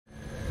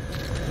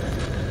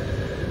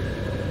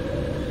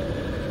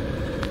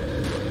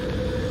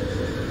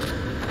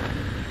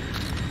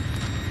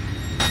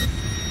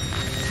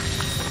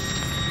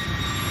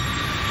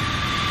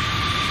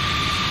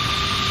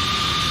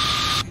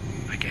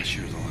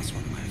last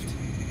one left.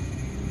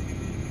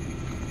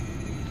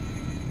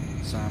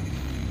 Sam.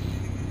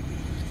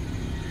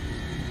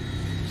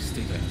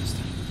 Stay there this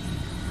time.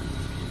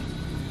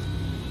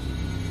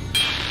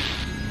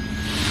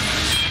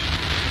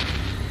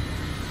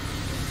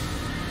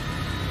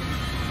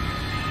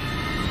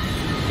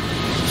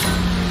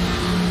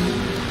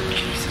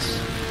 Jesus.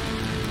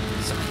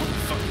 Sam, what the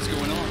fuck is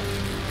going on?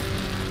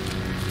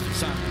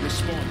 Sam,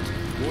 respond.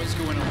 What's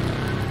going on?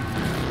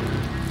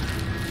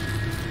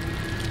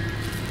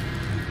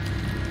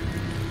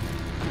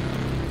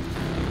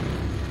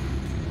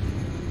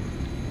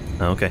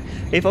 Okay.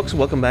 Hey folks,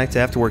 welcome back to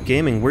Afterwork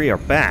Gaming. We are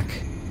back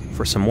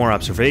for some more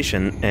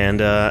observation, and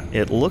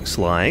it looks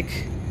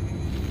like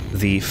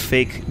the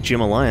fake Jim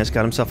Elias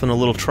got himself in a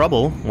little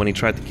trouble when he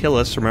tried to kill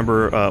us.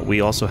 Remember,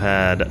 we also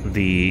had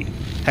the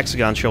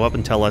hexagon show up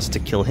and tell us to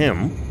kill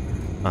him.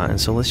 And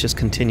so let's just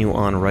continue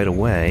on right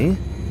away.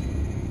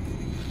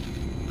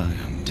 I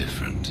am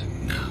different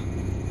now.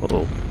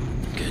 Uh-oh.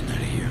 Getting out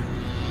of here.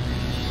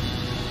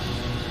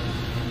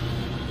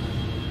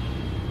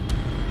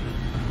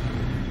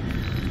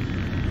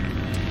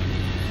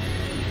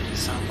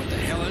 Sam, what the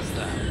hell is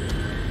that?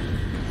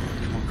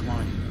 Come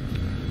on.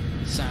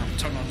 Sam,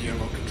 turn on the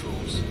airlock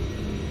controls.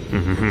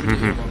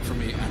 Airlock for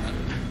me, and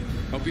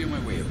I'll be on my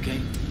way,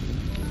 okay?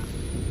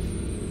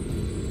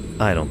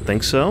 I don't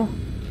think so.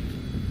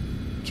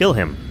 Kill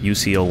him,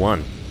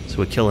 UC-01. So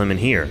we kill him in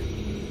here.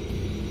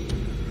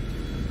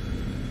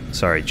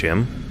 Sorry,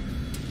 Jim.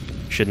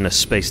 Shouldn't have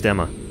spaced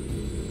Emma.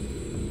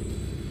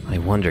 I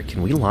wonder,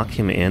 can we lock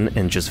him in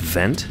and just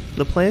vent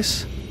the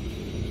place?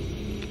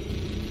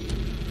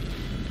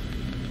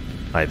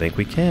 I think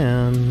we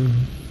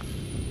can.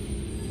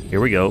 Here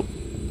we go.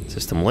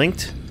 System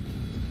linked.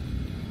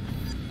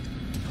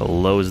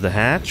 Close the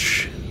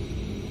hatch.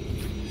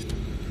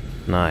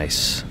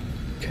 Nice.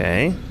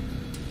 Okay.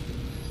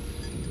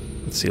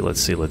 Let's see,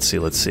 let's see, let's see,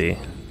 let's see.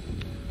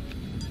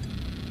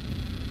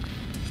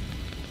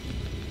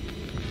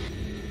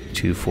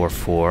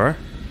 244.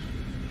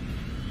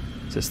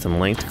 System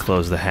linked.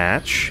 Close the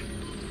hatch.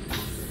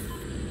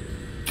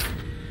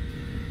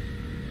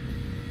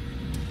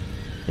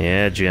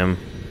 Yeah, Jim.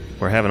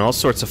 We're having all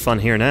sorts of fun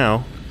here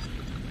now.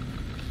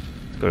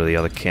 Let's go to the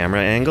other camera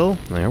angle.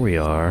 There we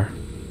are.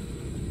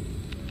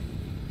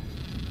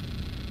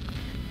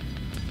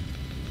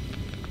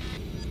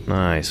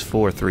 Nice.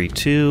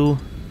 432.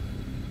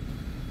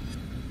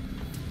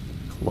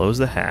 Close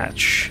the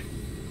hatch.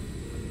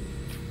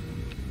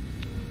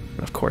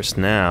 And of course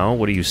now,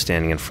 what are you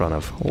standing in front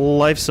of?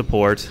 Life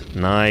support.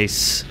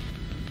 Nice.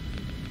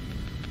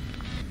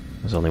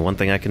 There's only one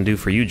thing I can do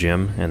for you,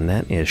 Jim, and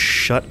that is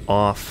shut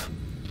off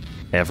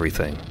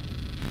everything.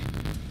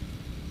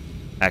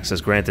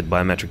 Access granted,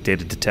 biometric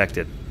data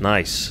detected.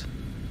 Nice.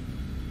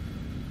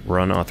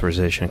 Run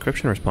authorization,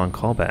 encryption, respond,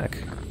 callback.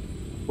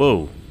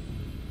 Whoa.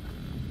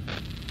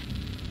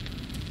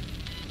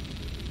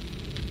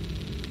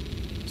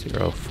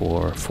 Zero,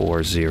 4,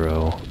 4,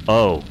 0.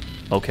 Oh,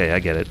 okay, I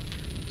get it.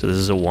 So this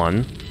is a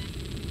 1.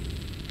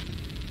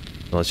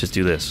 Well, let's just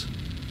do this.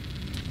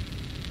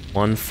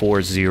 1,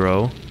 4,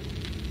 0.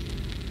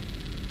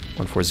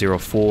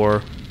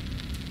 1404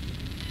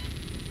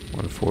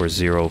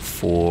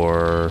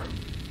 1404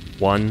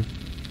 1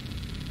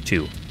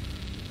 2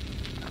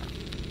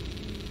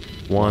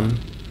 1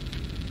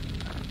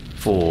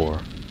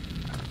 4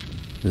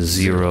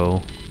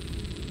 0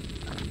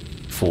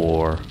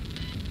 4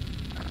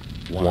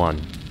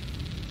 1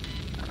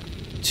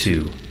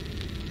 2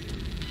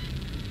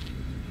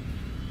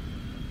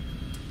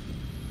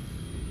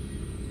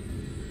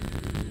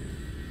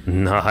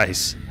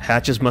 Nice.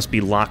 Hatches must be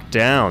locked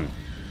down.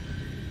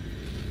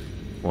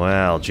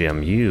 Well,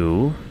 Jim,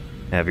 you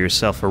have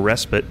yourself a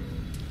respite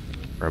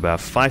for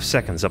about 5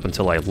 seconds up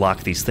until I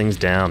lock these things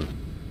down.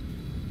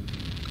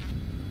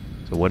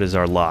 So what is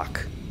our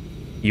lock?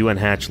 UN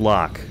hatch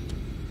lock.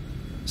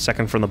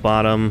 Second from the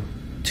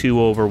bottom,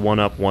 2 over, 1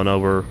 up, 1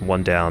 over,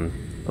 1 down.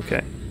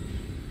 Okay.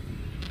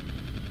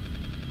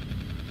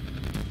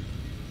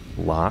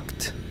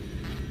 Locked.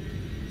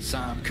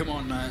 Sam, come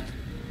on, man.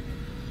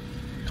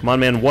 Come on,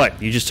 man, what?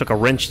 You just took a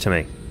wrench to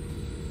me.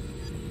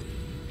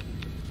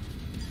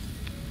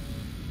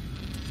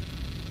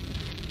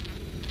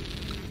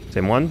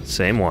 Same one?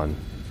 Same one.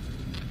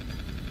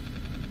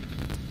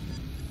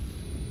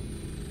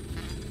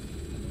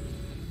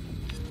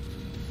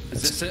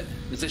 Is this it?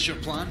 Is this your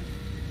plan?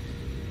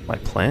 My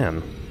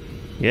plan?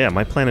 Yeah,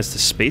 my plan is to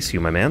space you,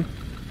 my man.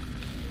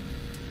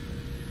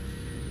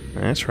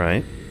 That's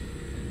right.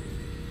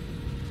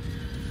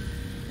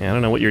 Yeah, I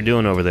don't know what you're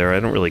doing over there. I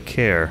don't really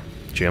care,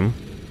 Jim.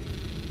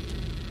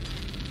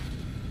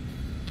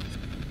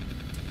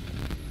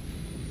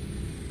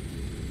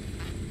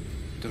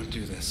 Don't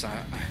do this.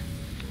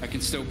 I can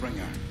still bring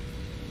her.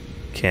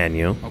 Can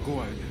you? I'll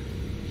go out.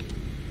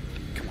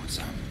 Come on,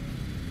 Sam.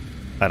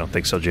 I don't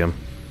think so, Jim.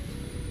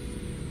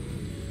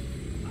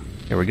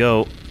 Here we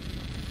go.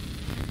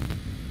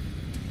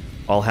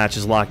 All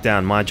hatches locked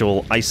down.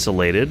 Module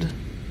isolated.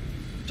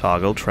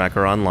 Toggle.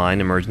 Tracker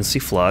online. Emergency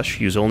flush.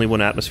 Use only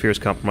when atmosphere is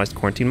compromised.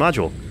 Quarantine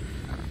module.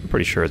 I'm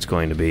pretty sure it's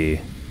going to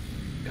be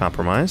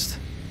compromised.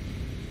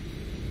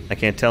 I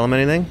can't tell him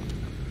anything?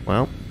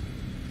 Well,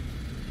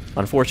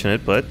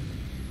 unfortunate, but...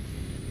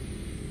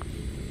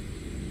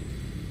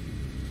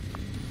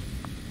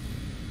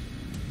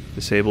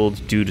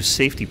 disabled due to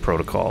safety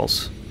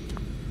protocols.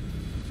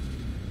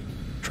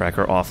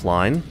 Tracker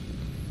offline.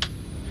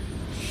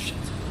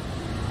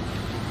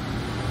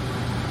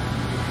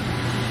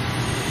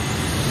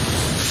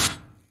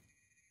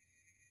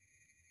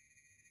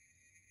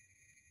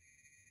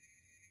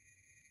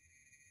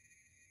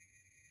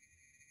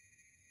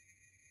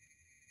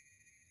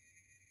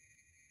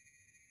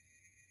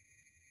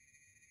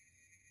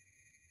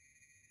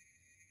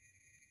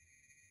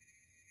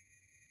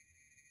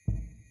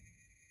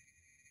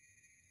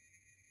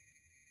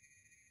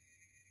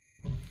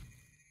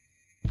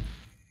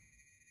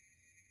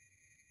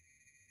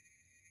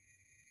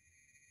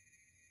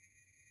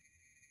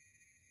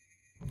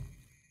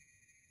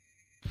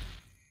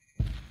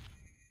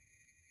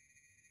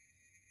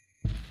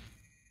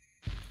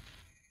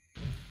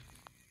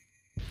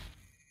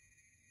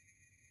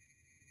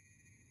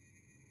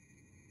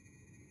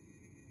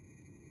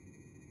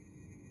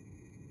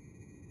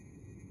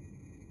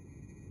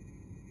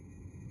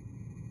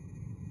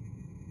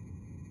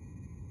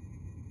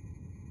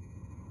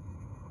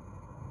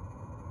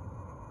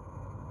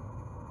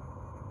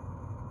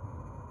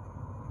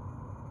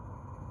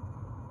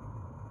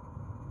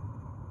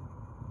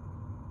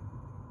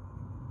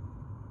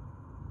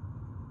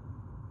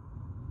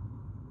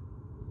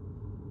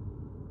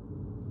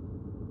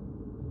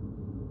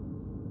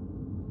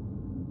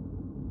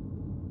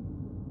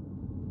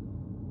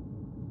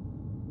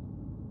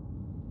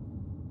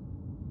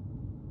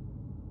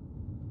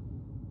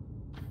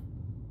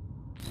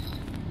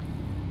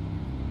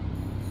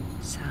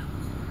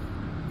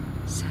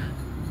 Sam,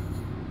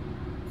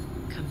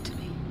 come to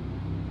me.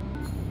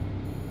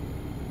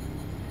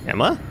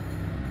 Emma?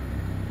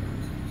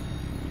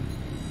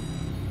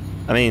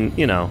 I mean,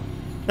 you know,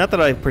 not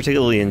that I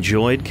particularly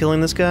enjoyed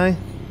killing this guy.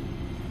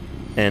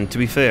 And to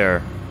be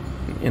fair,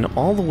 in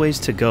all the ways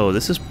to go,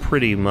 this is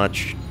pretty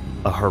much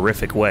a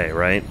horrific way,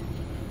 right?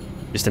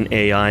 Just an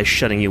AI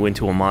shutting you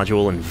into a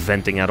module and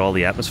venting out all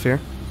the atmosphere.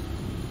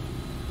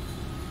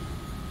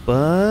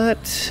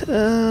 But,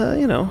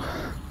 you know,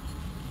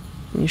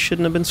 you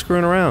shouldn't have been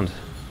screwing around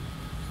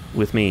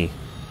with me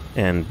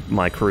and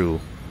my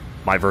crew.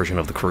 My version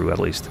of the crew, at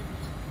least.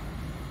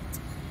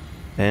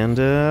 And,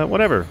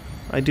 whatever.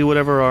 I do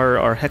whatever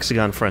our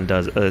hexagon friend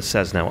does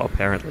says now,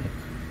 apparently.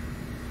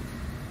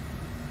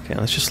 Okay,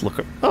 let's just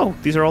look. Oh,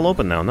 these are all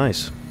open now.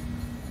 Nice.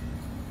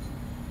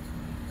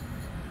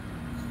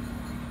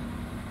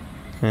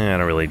 I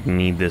don't really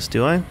need this,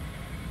 do I?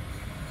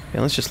 Okay,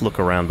 let's just look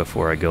around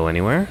before I go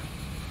anywhere.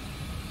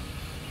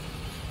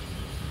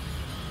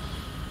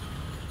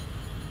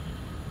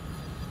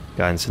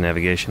 Guidance and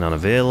navigation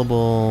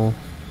unavailable.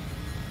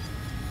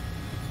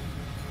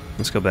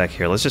 Let's go back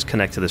here. Let's just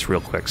connect to this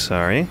real quick.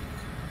 Sorry.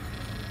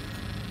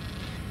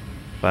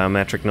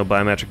 Biometric, no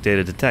biometric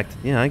data detected.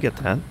 Yeah, I get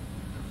that.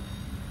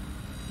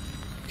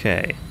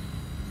 Okay.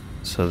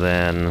 So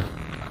then...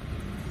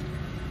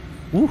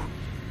 Woo!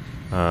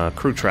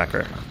 Crew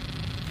tracker.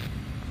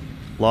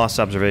 Lost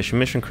observation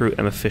mission crew,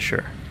 Emma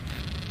Fisher.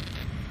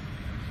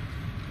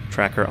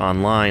 Tracker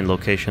online,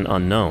 location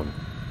unknown.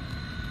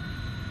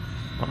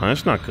 Oh,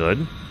 that's not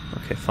good.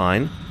 Okay,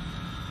 fine.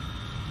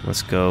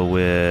 Let's go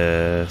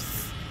with...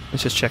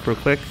 Let's just check real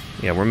quick.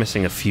 Yeah, we're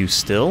missing a few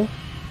still.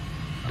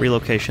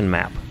 Relocation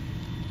map.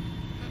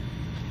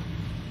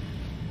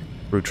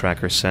 Route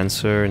tracker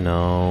sensor,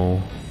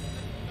 no.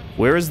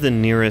 Where is the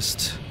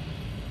nearest...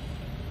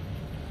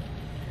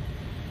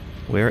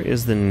 Where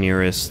is the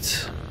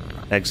nearest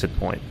exit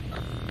point?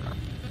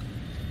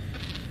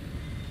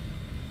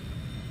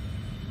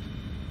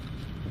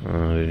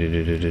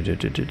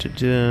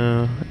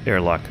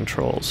 Airlock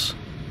controls.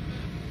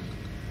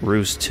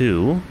 Ruse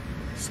 2.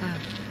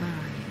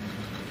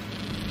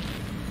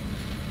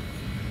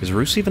 Is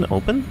Ruse even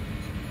open?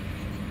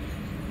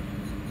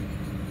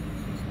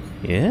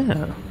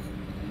 Yeah.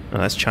 Oh,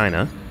 that's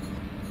China.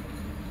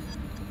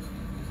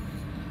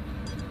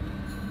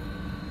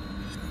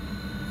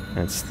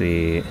 That's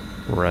the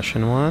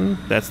Russian one.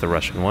 That's the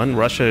Russian one.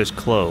 Russia is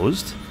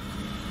closed.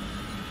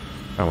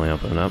 Probably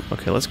open up.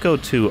 Okay, let's go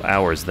to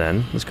ours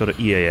then. Let's go to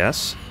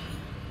EAS.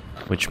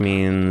 Which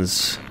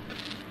means...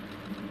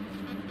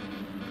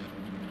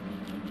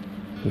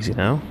 Easy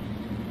now.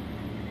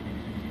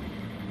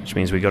 Which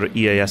means we go to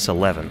EAS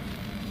 11.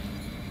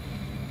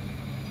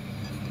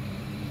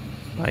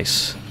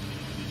 Nice.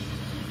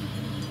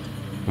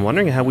 I'm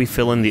wondering how we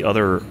fill in the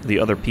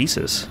other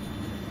pieces.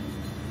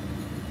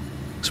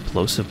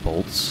 Explosive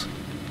bolts.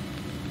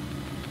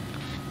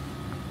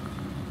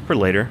 For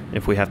later,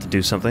 if we have to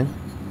do something.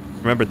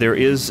 Remember, there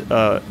is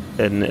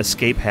an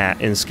escape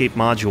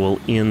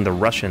module in the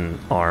Russian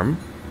arm.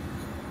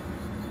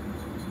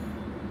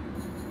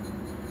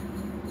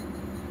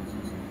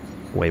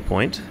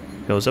 Waypoint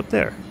goes up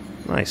there.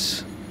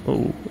 Nice.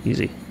 Oh,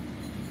 easy.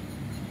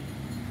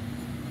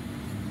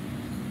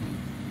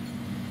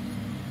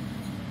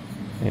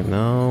 Okay,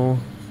 no.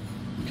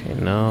 Okay,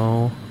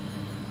 no.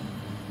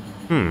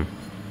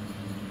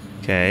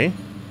 Okay.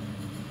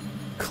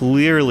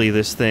 Clearly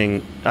this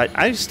thing...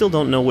 I still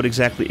don't know what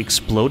exactly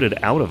exploded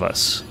out of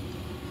us.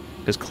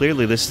 Because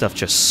clearly this stuff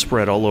just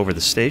spread all over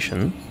the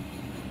station.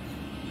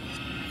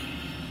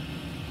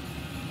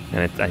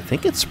 And I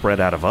think it spread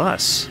out of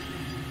us.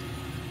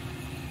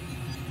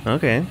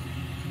 Okay.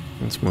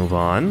 Let's move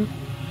on.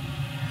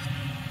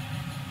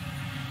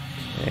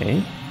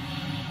 Okay.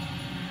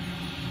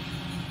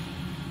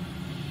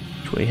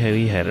 Which way are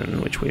we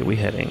heading? Which way are we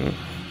heading?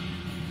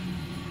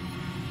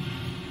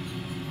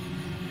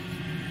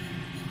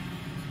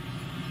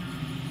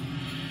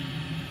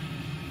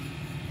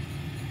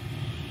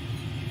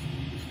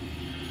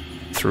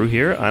 Through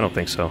here? I don't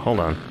think so. Hold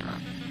on.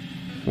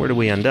 Where do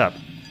we end up?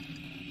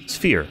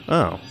 Sphere.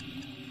 Oh.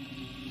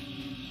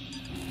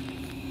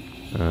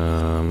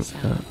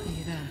 Sam, are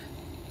you there?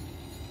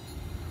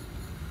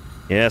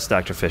 Yes,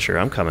 Dr. Fisher,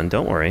 I'm coming.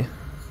 Don't worry.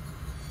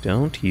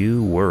 Don't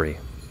you worry.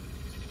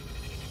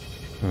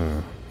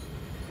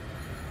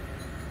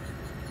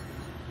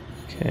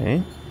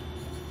 Okay.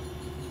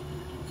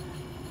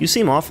 You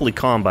seem awfully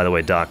calm, by the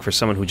way, Doc, for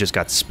someone who just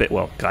got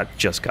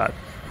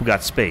who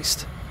got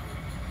spaced.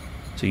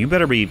 So you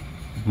better be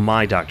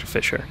my Dr.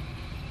 Fisher,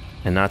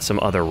 and not some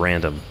other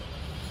random.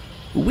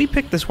 We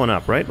picked this one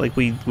up, right? Like,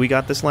 we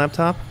got this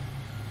laptop?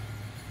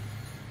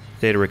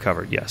 Data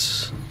recovered,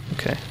 yes.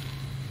 Okay.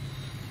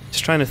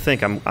 Just trying to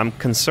think. I'm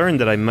concerned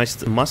that I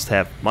must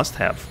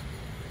have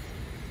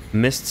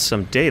missed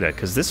some data,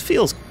 because this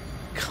feels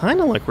kind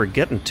of like we're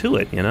getting to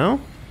it, you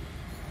know?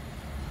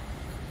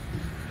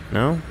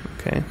 No?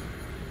 Okay.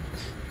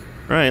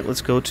 Alright,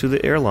 let's go to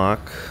the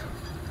airlock.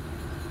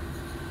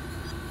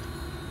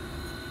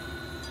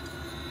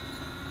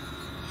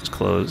 Just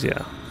close,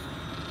 yeah.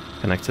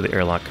 Connect to the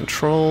airlock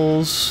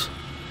controls.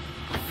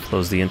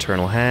 Close the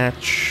internal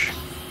hatch.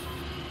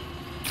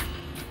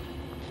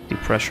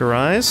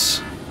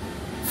 Depressurize.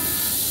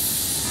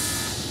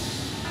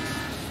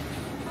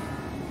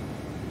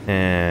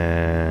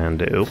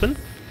 And open.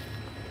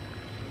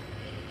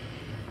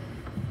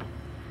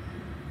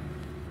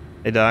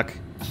 Hey, Doc.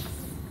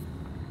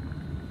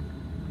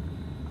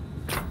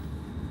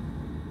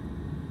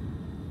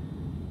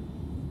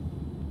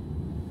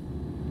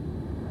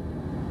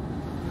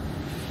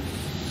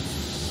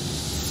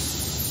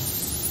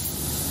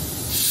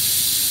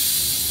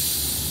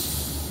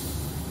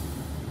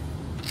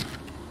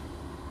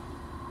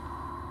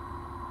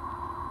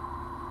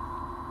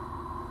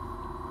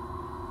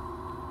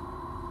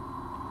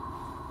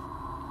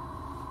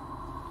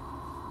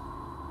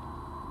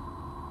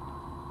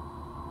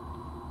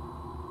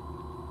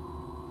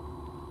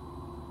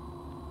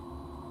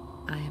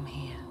 I am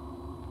here.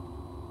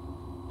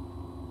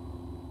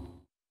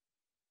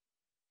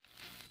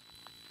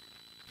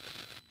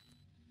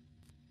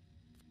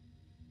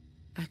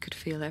 I could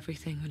feel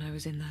everything when I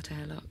was in that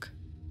airlock.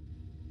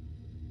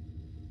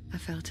 I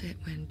felt it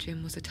when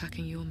Jim was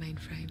attacking your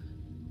mainframe.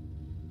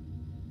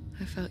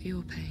 I felt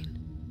your pain.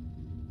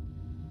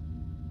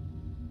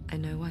 I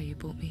know why you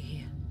brought me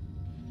here.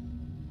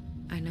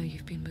 I know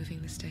you've been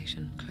moving the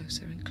station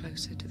closer and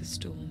closer to the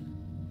storm.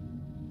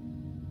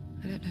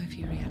 I don't know if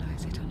you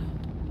realize it or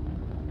not.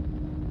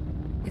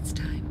 It's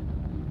time.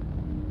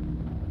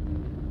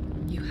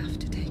 You have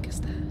to take us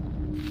there.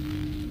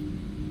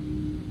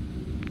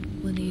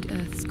 We'll need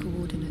Earth's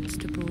coordinates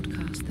to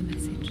broadcast the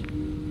message.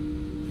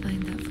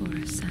 Find that for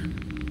us, Sam.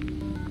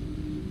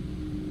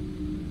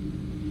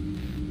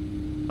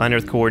 Find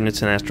Earth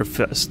coordinates in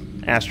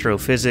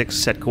astrophysics,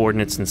 set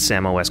coordinates in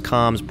SAM-OS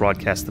comms,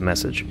 broadcast the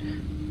message.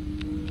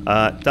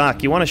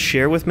 Doc, you want to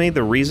share with me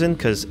the reason?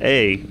 Because,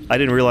 A, I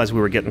didn't realize we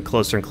were getting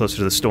closer and closer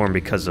to the storm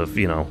because of,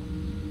 you know,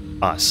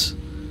 us.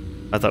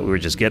 I thought we were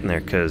just getting there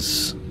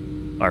because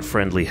our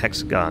friendly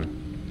hexagon.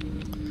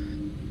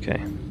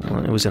 Okay.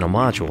 Well, it was in a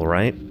module,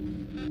 right?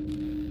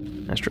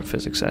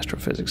 Astrophysics,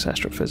 astrophysics,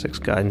 astrophysics.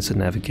 Guidance and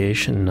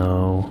navigation,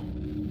 no.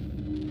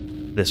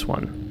 This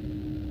one.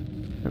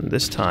 And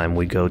this time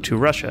we go to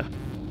Russia.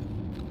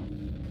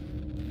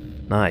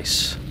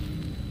 Nice.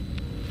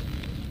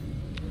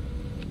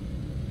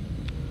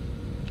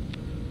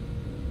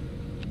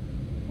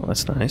 Well,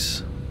 that's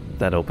nice.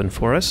 That opened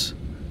for us.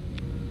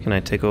 Can I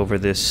take over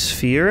this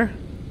sphere?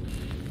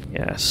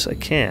 Yes, I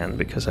can,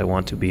 because I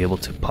want to be able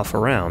to puff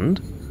around.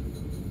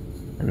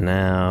 And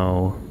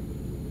now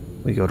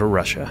we go to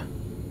Russia.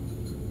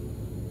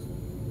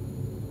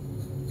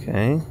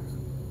 Okay.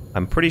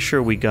 I'm pretty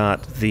sure we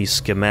got the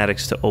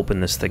schematics to open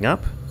this thing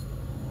up.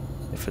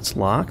 If it's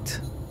locked.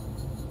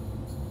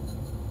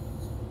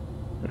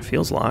 It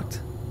feels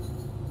locked.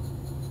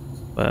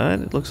 But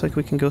it looks like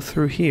we can go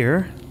through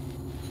here.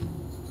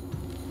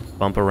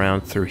 Bump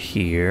around through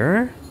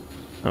here.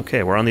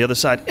 Okay, we're on the other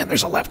side, and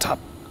there's a laptop.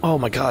 Oh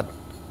my god.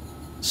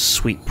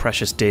 Sweet,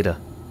 precious data.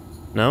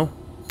 No?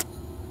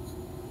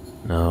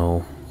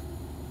 No.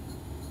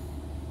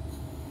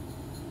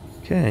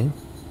 Okay.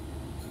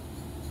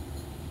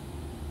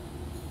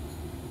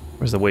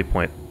 Where's the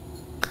waypoint?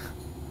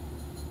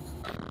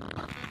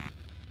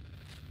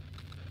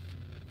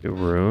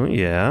 Guru,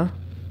 yeah.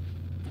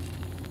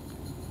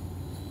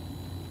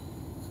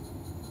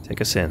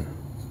 Take us in.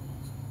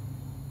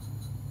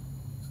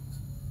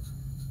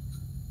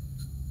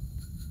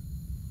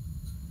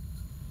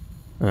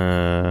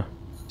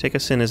 Take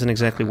us in isn't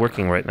exactly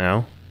working right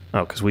now.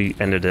 Oh, because we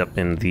ended up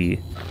in the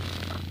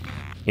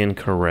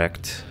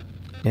incorrect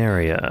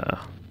area.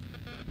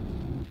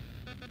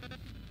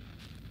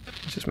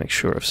 Just make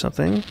sure of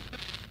something.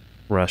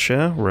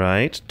 Russia,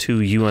 right, to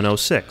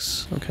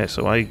UN06. Okay,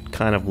 so I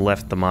kind of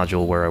left the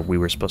module where we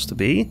were supposed to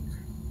be.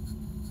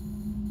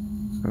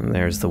 And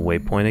there's the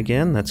waypoint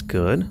again, that's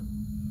good.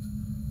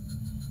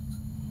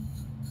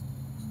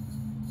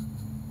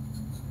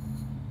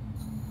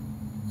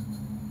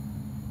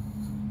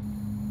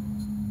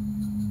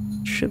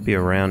 Should be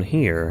around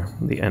here.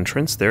 The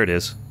entrance, there it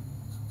is.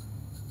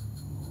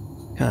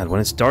 God,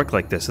 when it's dark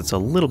like this, it's a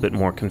little bit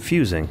more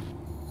confusing.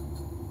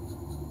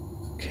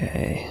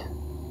 Okay.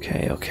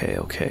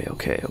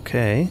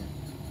 Okay.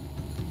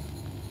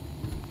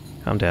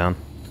 Calm down.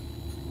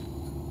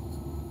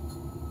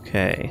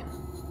 Okay.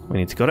 We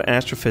need to go to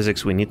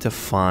astrophysics. We need to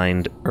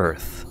find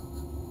Earth.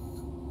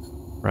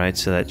 Right,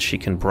 so that she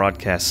can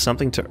broadcast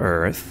something to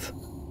Earth.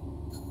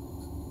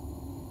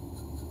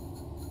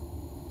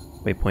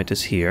 Waypoint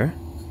is here.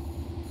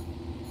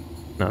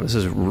 No, this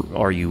is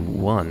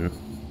RU1.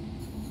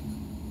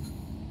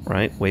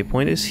 Right,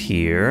 waypoint is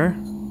here.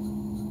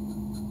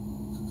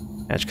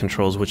 Hatch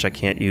controls, which I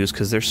can't use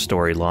because they're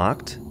story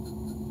locked.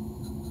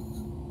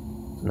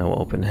 No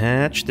open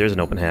hatch. There's an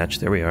open hatch.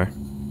 There we are.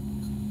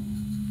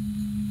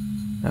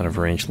 Out of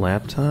range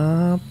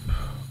laptop.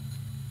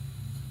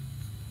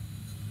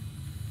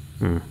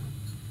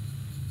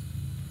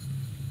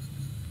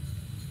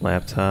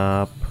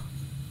 Laptop.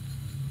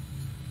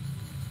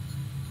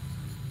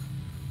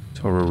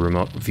 To a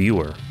remote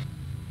viewer.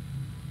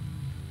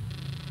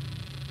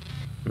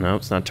 No,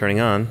 it's not turning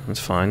on. That's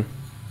fine.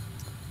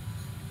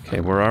 Okay,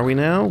 where are we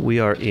now? We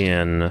are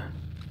in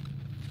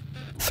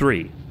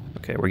 3.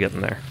 Okay, we're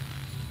getting there.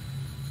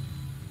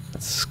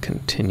 Let's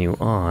continue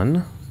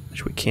on,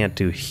 which we can't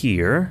do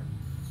here.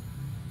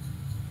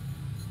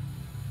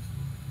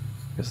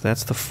 Because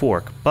that's the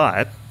fork,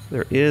 but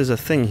there is a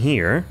thing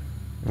here.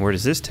 And where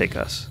does this take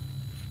us?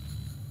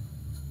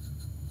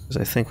 Because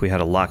I think we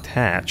had a locked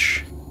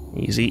hatch.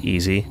 Easy,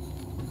 easy.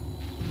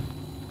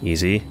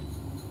 Easy.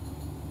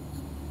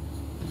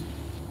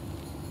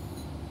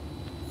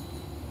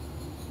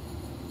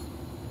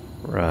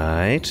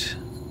 Right.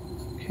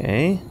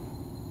 Okay.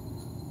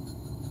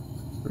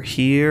 We're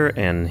here,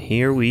 and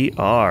here we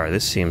are.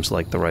 This seems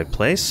like the right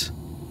place.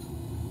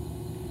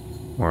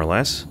 More or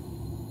less.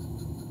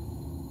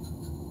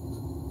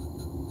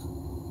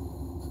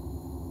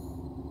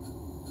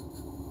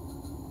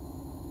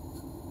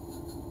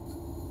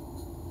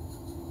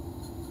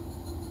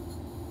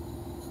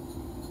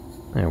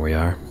 There we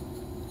are.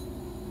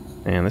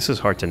 Man, this is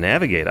hard to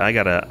navigate. I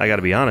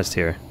gotta be honest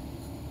here.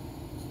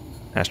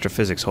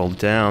 Astrophysics, hold it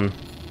down.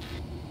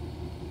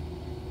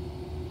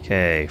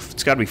 Okay,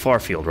 it's gotta be far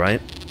field,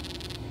 right?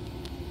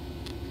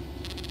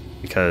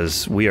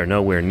 Because we are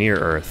nowhere near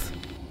Earth.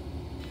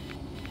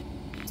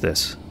 What's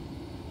this?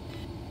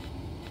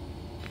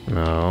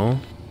 No.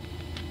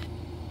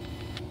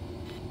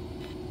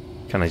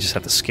 Kinda just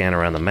have to scan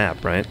around the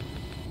map, right?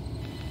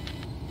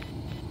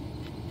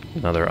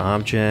 Another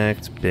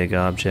object, big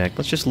object.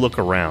 Let's just look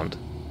around.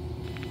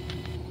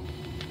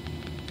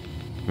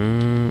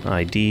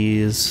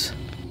 IDs.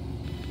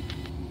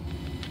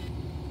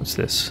 What's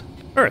this?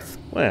 Earth.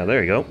 Wow,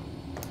 there you go.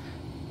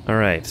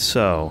 Alright,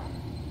 so...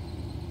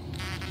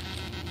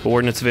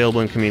 coordinates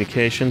available in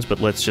communications, but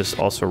let's just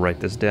also write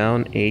this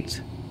down.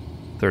 8,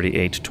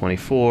 38,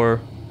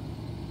 24,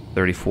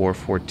 34,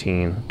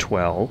 14,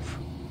 12.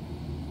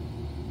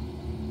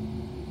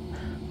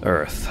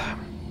 Earth.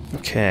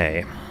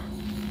 Okay.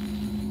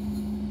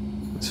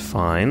 It's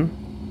fine.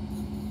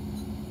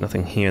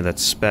 Nothing here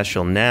that's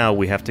special. Now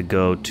we have to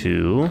go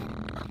to...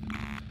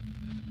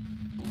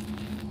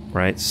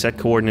 right, set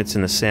coordinates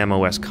in the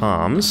SAM-OS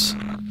comms.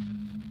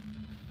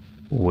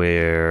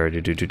 Where... where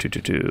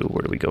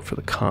do we go for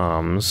the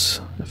comms?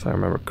 If I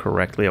remember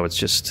correctly, oh, it's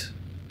just...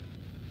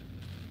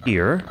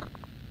 here.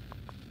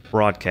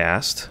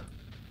 Broadcast.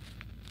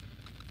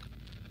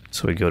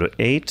 So we go to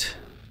 8...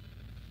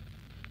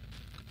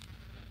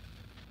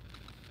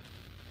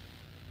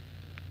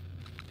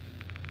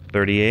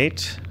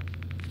 38,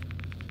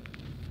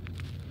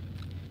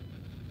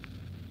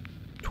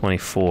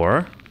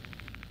 24.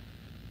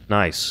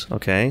 Nice.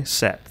 Okay.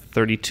 Set.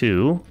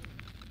 32.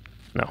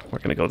 No, we're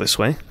gonna go this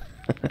way.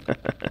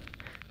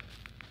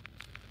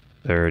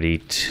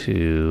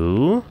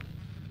 32.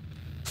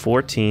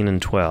 14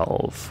 and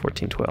 12.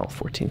 14, 12,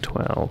 14,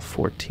 12,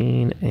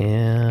 14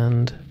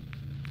 and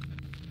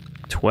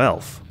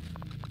 12.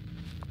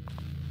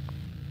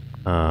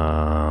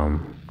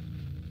 Emma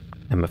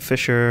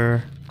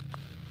Fisher.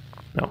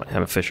 No,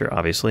 Emma Fisher,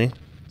 obviously.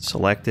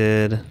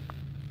 Selected.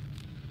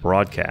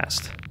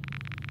 Broadcast.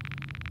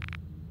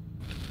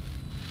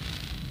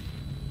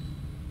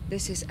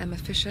 This is Emma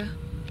Fisher.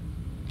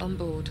 On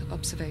board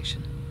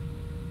observation.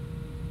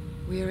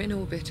 We are in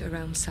orbit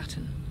around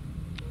Saturn.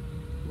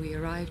 We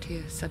arrived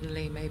here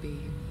suddenly, maybe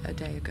a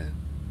day ago.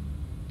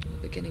 We're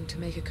beginning to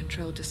make a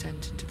controlled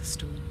descent into the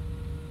storm.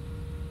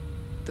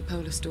 The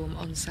polar storm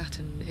on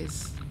Saturn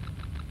is...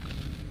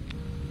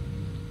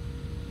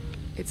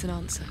 it's an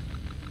answer.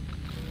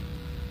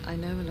 I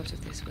know a lot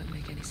of this won't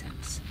make any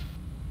sense.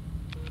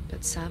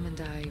 But Sam and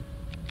I...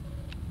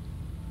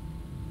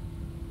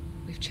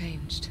 we've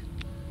changed.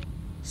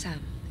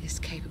 Sam is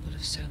capable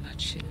of so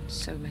much in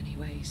so many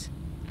ways.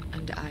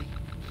 And I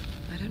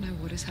don't know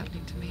what is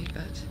happening to me,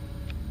 but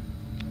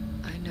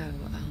I know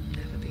I'll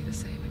never be the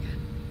same again.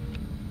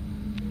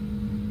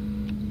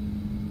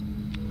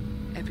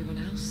 Everyone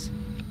else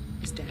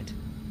is dead.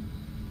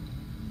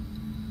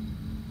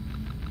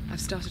 I've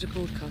started a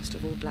broadcast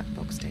of all black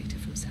box data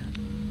from Sam,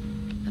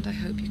 and I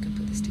hope you can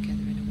put this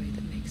together in a way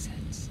that makes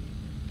sense,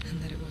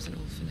 and that it wasn't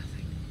all for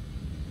nothing.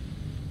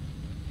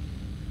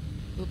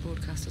 We'll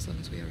broadcast as long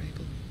as we are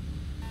able.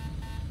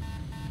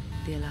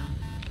 The alarm.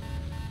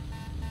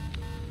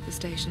 The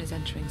station is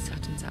entering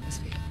Saturn's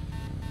atmosphere.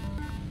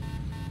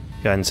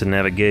 Guidance and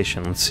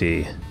navigation. Let's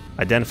see.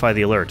 Identify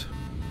the alert.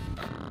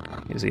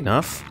 Easy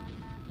enough.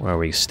 Where are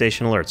we?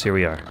 Station alerts. Here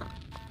we are.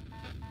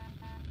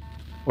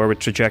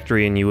 Orbit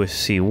trajectory in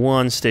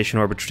USC-1. Station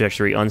orbit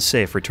trajectory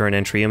unsafe. Return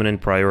entry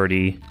imminent.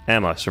 Priority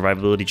Emma.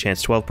 Survivability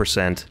chance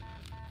 12%.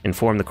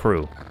 Inform the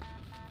crew.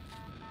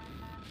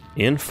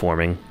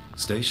 Informing.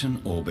 Station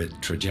orbit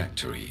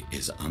trajectory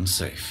is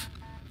unsafe.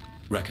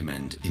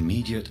 Recommend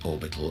immediate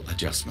orbital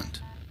adjustment.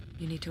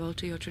 You need to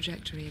alter your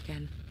trajectory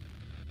again.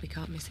 We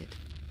can't miss it.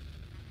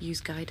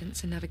 Use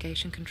guidance and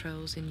navigation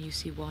controls in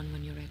UC-1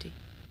 when you're ready.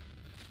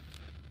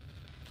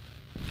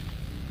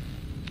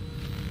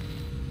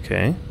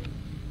 Okay.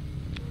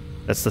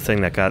 That's the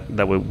thing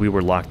that we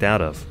were locked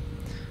out of.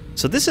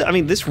 So this is, I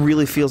mean, this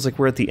really feels like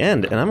we're at the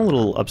end, and I'm a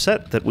little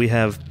upset that we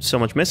have so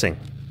much missing.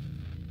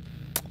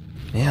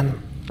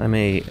 Man, I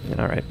may...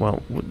 Alright,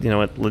 well, you know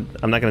what,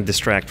 I'm not going to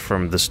distract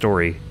from the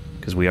story,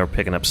 because we are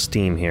picking up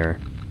steam here.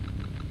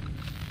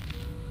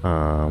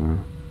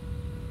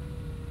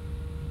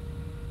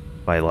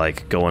 By,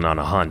 like, going on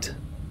a hunt.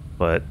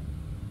 But,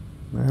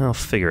 I'll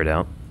figure it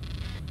out.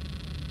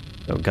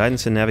 So,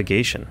 guidance and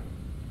navigation.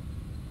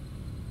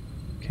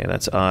 Okay,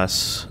 that's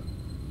us.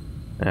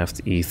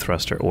 Aft E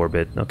thruster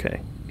orbit. Okay.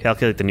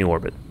 Calculate the new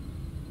orbit.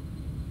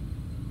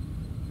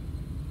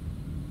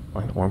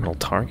 Find orbital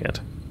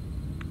target.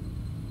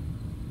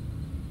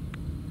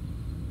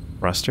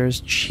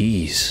 Thrusters?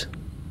 Jeez.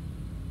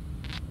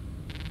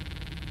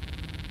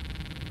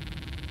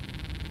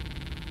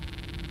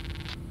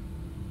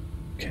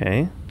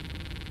 Okay.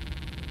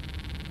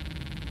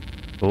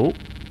 Oh.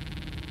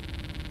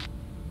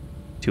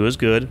 2 is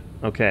good.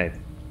 Okay.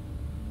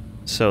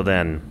 So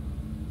then...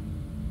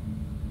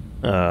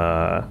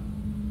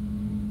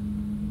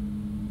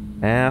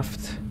 aft.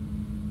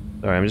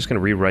 Sorry, I'm just going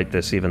to rewrite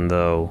this even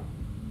though...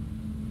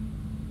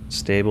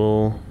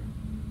 Stable.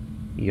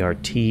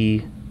 ERT.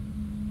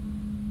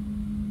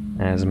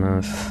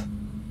 Azimuth.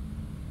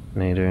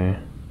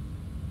 Nadir.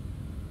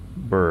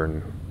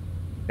 Burn.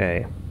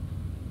 Okay.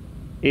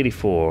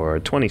 84,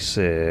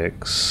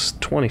 26,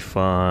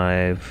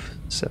 25,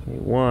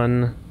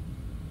 71.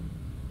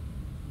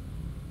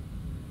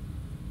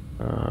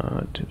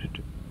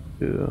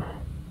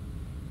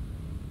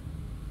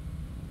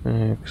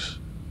 X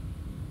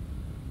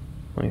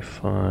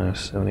 25,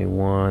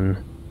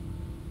 71,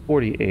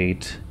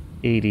 48,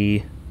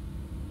 80,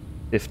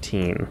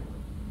 15.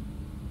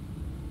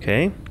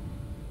 Okay.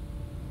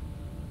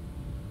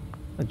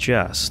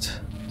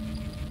 Adjust.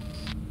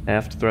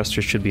 Aft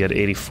thruster should be at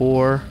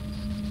 84.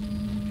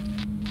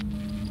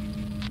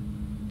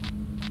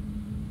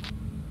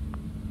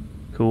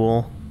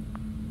 Cool.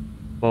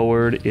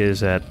 Forward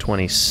is at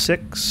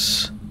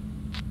 26.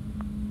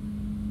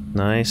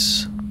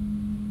 Nice.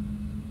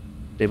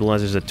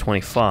 Stabilizer's at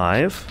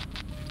 25.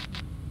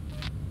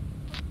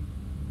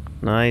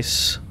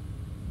 Nice.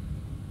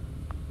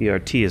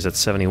 ERT is at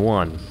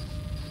 71.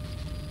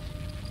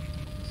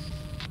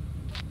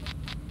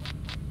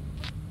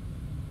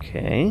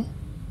 Okay.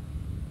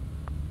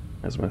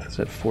 Azimuth is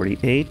at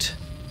 48.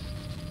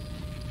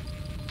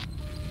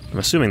 I'm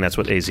assuming that's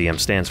what AZM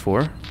stands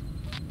for.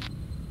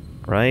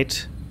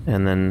 Right.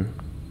 And then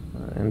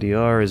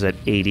NDR is at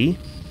 80.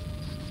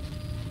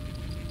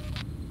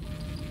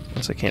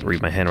 Unless I can't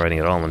read my handwriting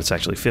at all and it's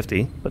actually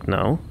 50, but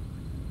no.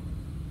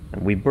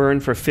 And we burn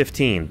for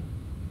 15.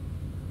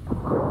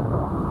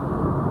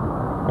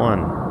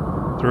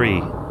 1,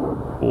 3,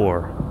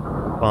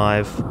 4,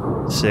 5,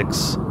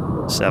 6,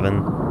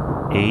 7,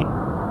 8,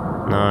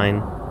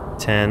 9,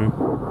 10,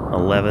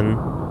 11,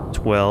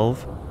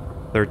 12,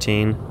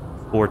 13,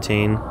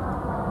 14.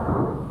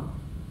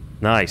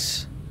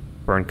 Nice.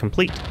 Burn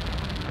complete.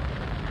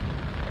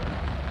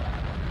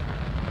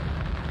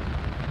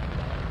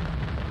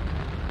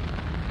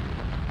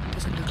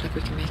 Doesn't look like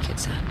we can make it,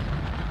 Sam.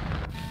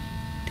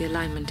 The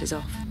alignment is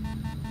off.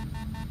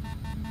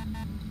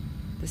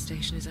 The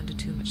station is under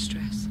too much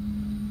stress.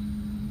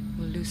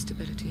 We'll lose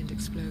stability and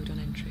explode on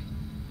entry.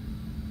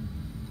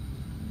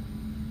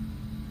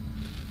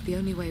 The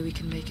only way we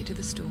can make it to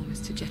the storm is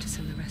to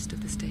jettison the rest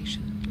of the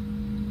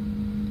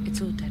station.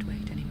 It's all dead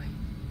weight anyway.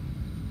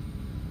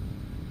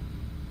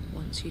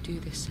 Once you do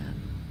this,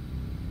 Sam,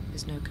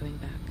 there's no going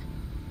back.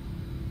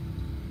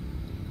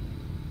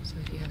 So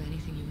if you have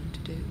anything you want to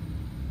do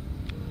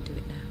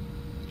it now.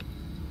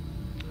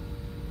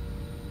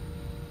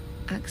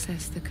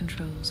 Access the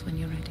controls when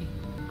you're ready.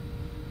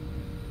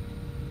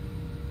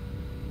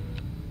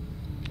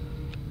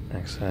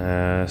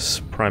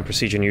 Access Prime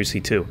Procedure in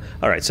UC2.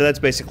 Alright, so that's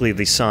basically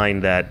the sign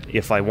that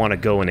if I want to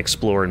go and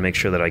explore and make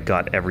sure that I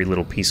got every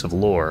little piece of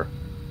lore,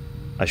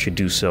 I should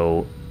do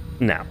so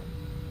now.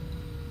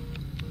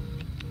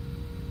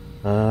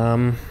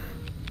 Well,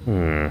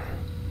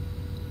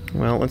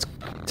 let's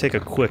take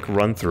a quick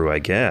run through, I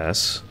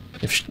guess.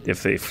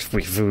 If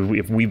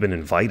we've been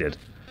invited.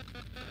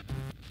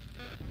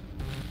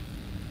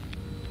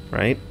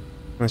 Right?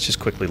 Let's just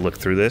quickly look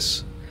through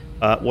this.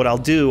 What I'll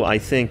do, I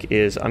think,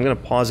 is I'm going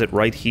to pause it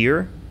right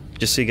here,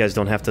 just so you guys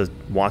don't have to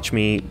watch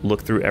me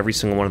look through every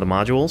single one of the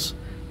modules.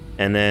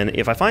 And then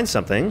if I find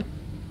something...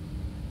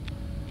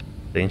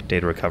 See?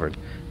 Data recovered.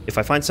 If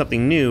I find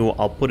something new,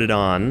 I'll put it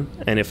on,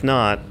 and if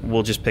not,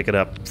 we'll just pick it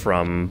up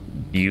from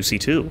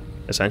UC2,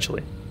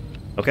 essentially.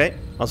 Okay?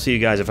 I'll see you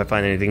guys if I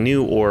find anything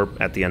new, or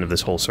at the end of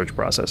this whole search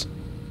process.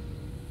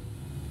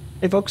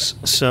 Hey folks,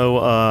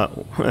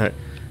 so,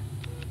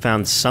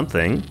 found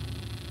something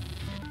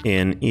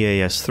in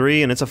EAS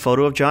 3, and it's a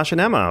photo of Josh and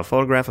Emma. A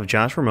photograph of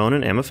Josh Ramone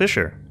and Emma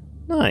Fisher.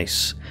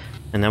 Nice.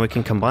 And now we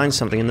can combine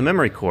something in the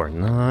memory core.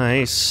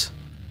 Nice.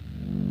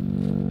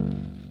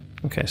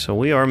 Okay, so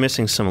we are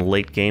missing some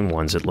late game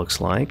ones, it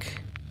looks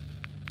like.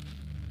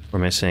 We're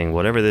missing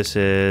whatever this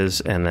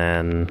is, and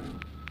then...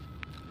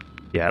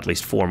 yeah, at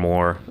least 4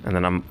 more. And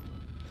then I'm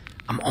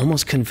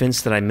almost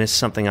convinced that I missed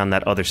something on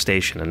that other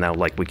station, and now,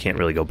 like, we can't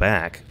really go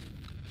back.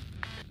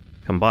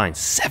 Combined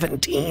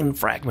 17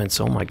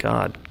 fragments, oh my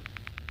god.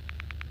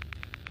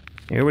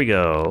 Here we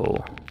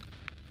go.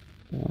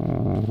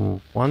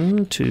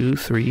 1, 2,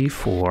 3,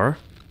 4,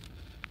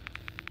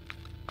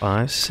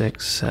 5,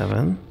 6,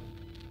 7,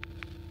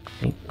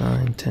 8,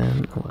 9,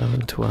 10,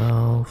 11,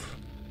 12.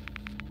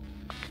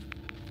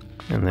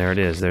 And there it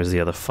is. There's the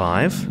other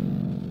 5.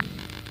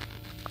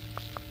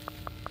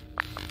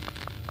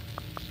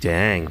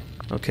 Dang.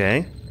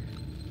 Okay.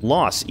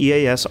 Loss.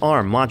 EAS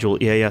ARM.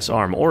 Module EAS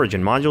ARM.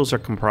 Origin. Modules are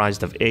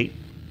comprised of 8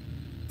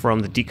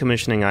 from the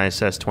Decommissioning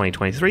ISS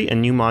 2023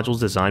 and new modules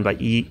designed by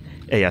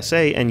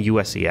EASA and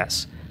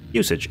USES.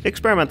 Usage.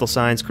 Experimental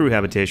science, crew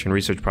habitation,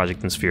 research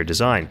project, and sphere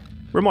design.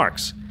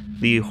 Remarks.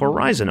 The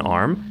Horizon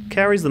ARM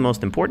carries the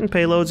most important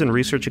payloads and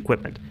research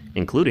equipment,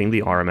 including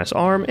the RMS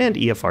ARM and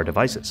EFR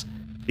devices.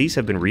 These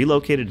have been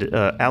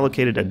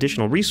allocated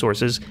additional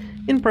resources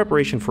in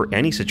preparation for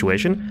any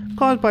situation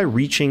caused by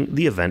reaching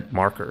the event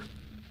marker.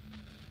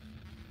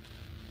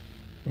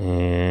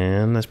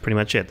 And that's pretty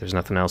much it. There's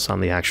nothing else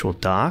on the actual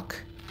dock.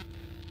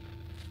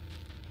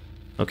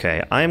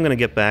 Okay, I am going to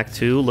get back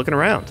to looking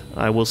around.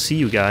 I will see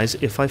you guys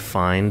if I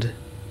find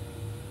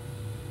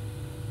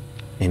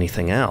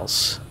anything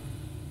else.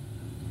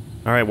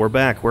 Alright, we're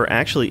back. We're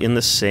actually in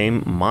the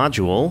same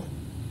module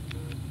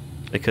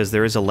because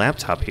there is a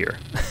laptop here.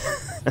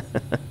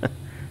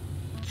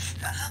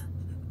 Sam.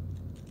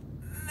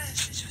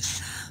 Message for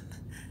Sam.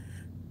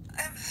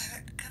 I'm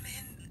hurt. Come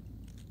in.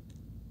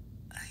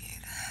 Are you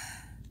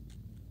there?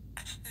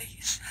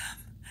 Please, Sam.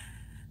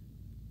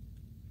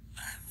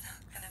 I'm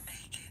not gonna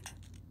make it.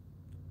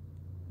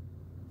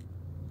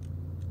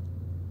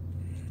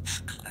 It's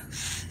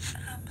close,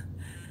 Sam.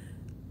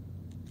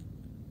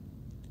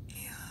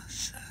 You're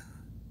so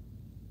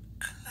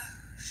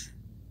close.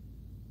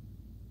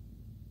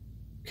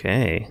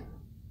 Okay.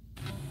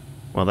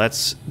 Well,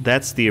 that's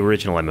the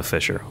original Emma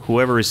Fisher.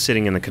 Whoever is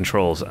sitting in the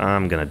controls,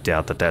 I'm gonna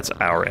doubt that that's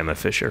our Emma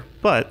Fisher.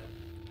 But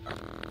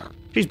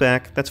she's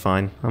back. That's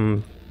fine.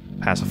 I'm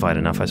pacified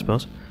enough, I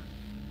suppose.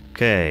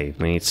 Okay,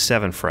 we need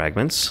 7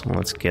 fragments.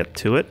 Let's get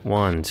to it.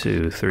 1,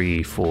 2,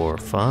 3, 4,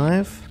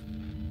 5.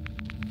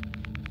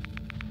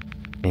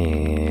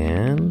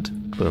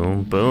 And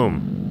boom,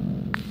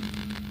 boom.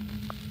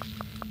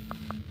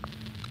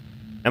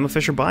 Emma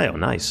Fisher bio,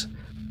 nice.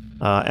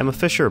 Emma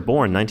Fisher,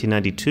 born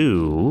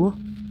 1992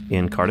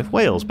 in Cardiff,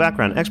 Wales.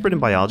 Background, expert in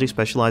biology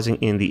specializing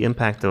in the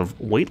impact of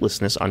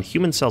weightlessness on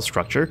human cell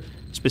structure,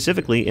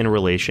 specifically in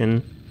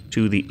relation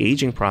to the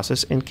aging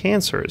process and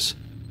cancers.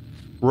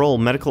 Role,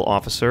 medical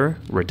officer,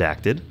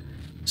 redacted.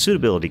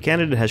 Suitability,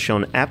 candidate has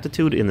shown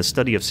aptitude in the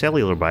study of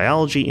cellular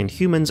biology in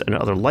humans and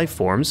other life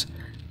forms.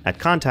 At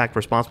contact,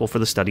 responsible for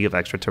the study of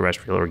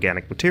extraterrestrial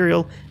organic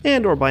material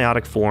and or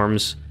biotic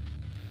forms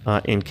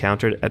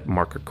encountered at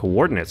marker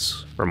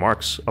coordinates.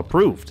 Remarks,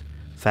 approved.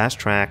 Fast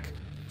track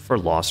for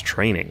lost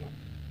training.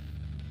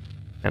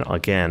 And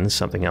again,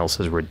 something else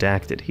is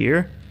redacted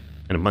here.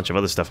 And a bunch of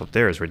other stuff up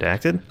there is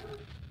redacted.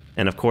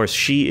 And of course,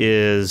 she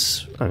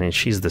is... I mean,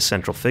 she's the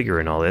central figure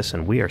in all this,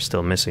 and we are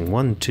still missing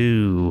 1,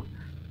 2,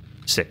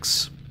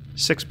 6.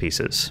 6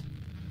 pieces.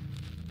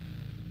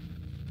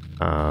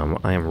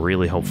 I am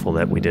really hopeful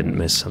that we didn't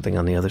miss something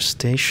on the other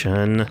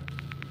station.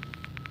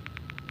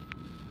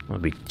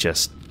 would be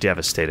just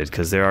devastated,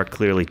 because there are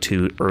clearly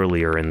two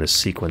earlier in this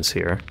sequence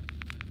here.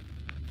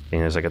 I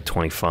think there's like a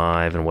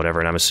 25 and whatever,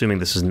 and I'm assuming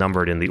this is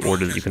numbered in the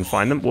order that you can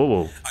find them. Whoa,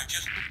 whoa.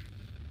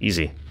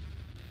 Easy.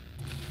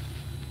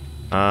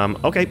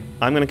 Okay,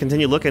 I'm gonna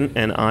continue looking,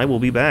 and I will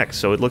be back.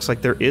 So it looks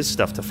like there is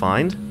stuff to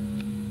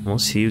find. We'll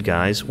see you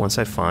guys once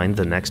I find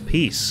the next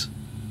piece.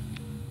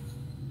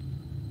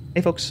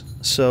 Hey folks,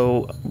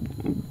 so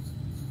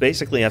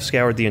basically I've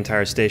scoured the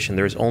entire station.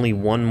 There's only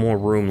one more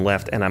room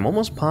left, and I'm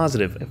almost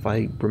positive, if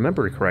I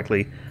remember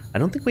correctly, I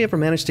don't think we ever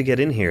managed to get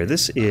in here.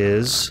 This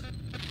is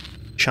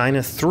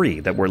China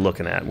 3 that we're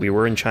looking at. We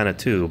were in China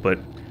 2, but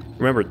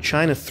remember,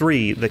 China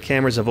 3, the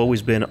cameras have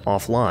always been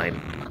offline.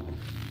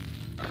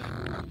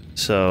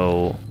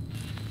 So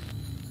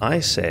I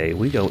say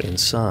we go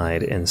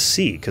inside and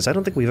see, because I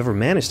don't think we've ever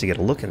managed to get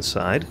a look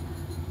inside.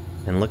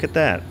 And look at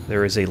that.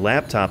 There is a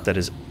laptop that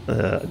is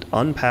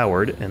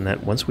unpowered, and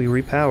that once we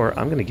repower,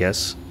 I'm going to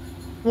guess,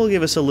 will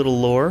give us a little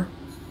lore.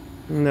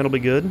 And that'll be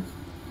good.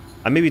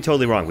 I may be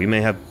totally wrong. We may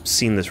have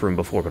seen this room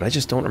before, but I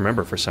just don't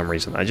remember for some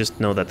reason. I just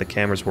know that the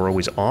cameras were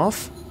always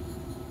off.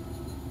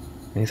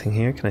 Anything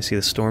here? Can I see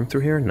the storm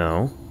through here?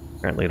 No.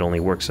 Apparently it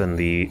only works on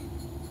the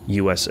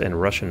US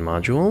and Russian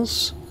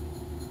modules.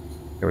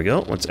 Here we go.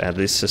 Let's add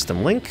this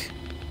system link.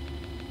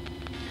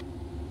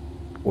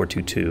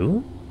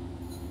 422.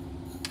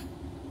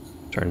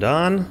 Turned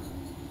on.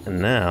 And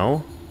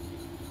now,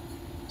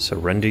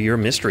 surrender your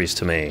mysteries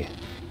to me.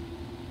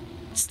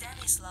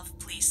 Stanley's love,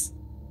 please.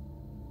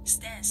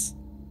 Stans,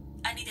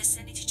 I need a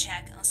sanity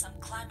check on some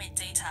climate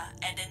data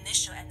and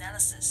initial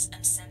analysis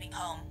I'm sending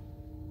home.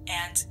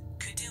 And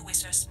could do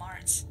with your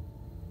smarts.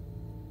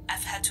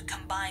 I've had to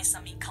combine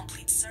some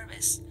incomplete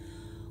service.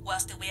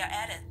 Whilst we are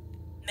at it,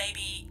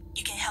 maybe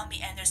you can help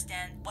me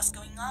understand what's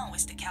going on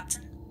with the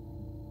captain?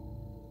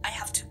 I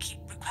have to keep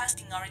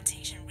requesting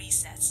orientation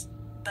resets,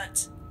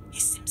 but he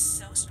seems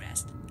so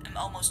stressed, I'm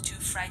almost too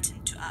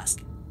frightened to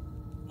ask.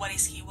 What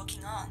is he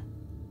working on?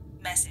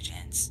 Message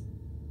ends.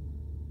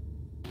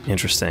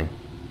 Interesting.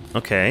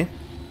 Okay.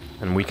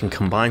 And we can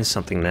combine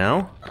something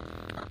now.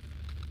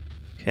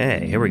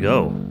 Okay, here we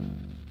go.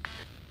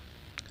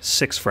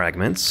 6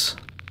 fragments.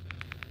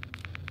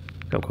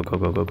 Go, go, go,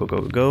 go, go, go,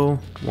 go, go.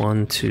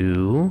 1,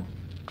 2,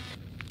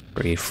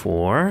 3,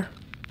 4.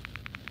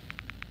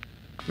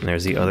 And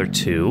there's the other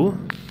 2.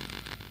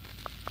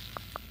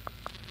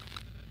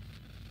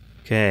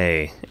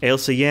 Okay,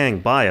 Ailsa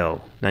Yang,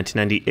 Bio,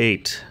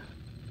 1998.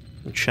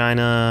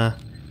 China,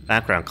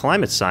 background,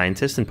 climate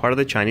scientist and part of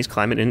the Chinese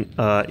Climate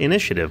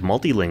Initiative,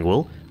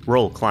 multilingual,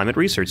 role, climate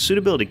research,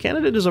 suitability.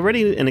 Candidate is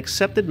already an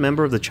accepted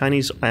member of the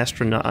Chinese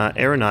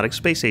Aeronautics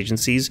Space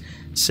Agency's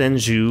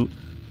Shenzhou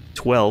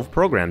 12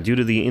 program, due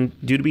to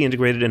be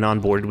integrated and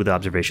onboarded with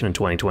observation in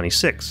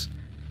 2026.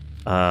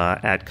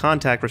 At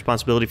contact,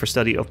 responsibility for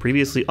study of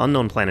previously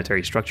unknown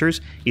planetary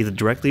structures, either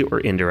directly or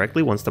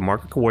indirectly, once the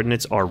marker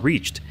coordinates are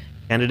reached.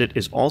 Candidate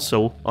is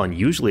also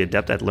unusually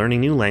adept at learning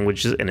new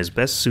languages and is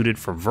best suited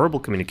for verbal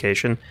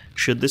communication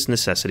should this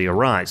necessity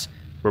arise.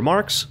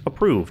 Remarks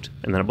approved,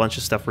 and then a bunch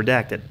of stuff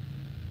redacted.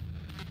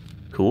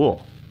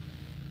 Cool.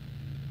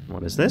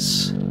 What is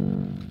this?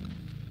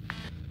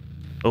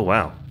 Oh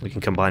wow, we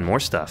can combine more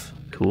stuff.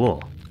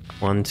 Cool.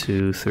 1,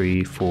 2,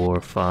 3,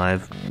 4,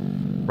 5.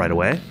 Right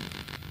away.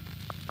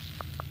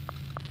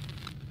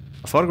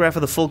 A photograph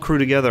of the full crew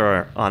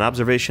together on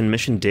observation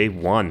mission day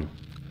 1.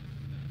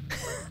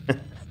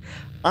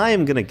 I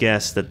am gonna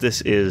guess that this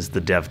is the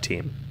dev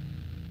team,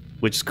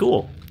 which is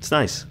cool. It's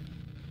nice.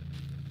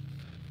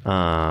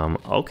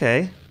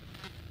 Okay.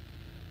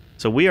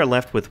 So we are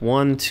left with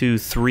 1, 2,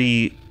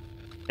 3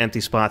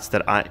 empty spots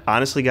that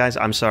honestly, guys,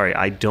 I'm sorry,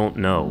 I don't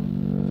know.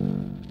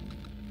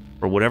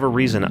 For whatever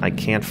reason, I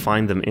can't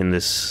find them in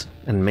this,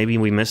 and maybe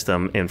we missed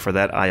them, and for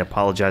that I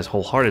apologize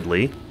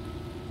wholeheartedly.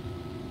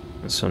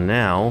 So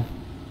now,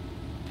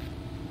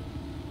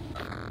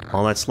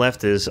 all that's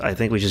left is, I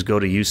think we just go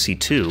to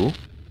UC2.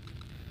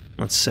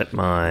 Let's set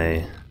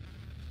my...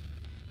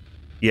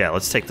 Yeah,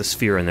 let's take the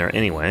sphere in there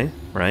anyway,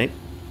 right?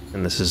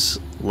 And this is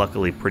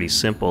luckily pretty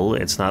simple.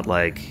 It's not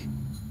like...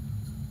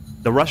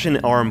 The Russian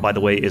arm, by the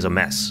way, is a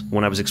mess.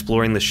 When I was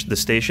exploring the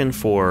station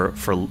for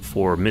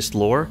Mist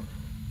lore,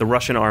 the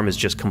Russian arm is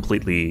just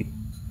completely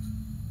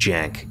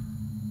jank.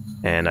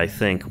 And I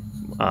think,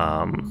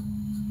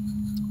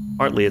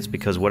 partly it's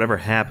because whatever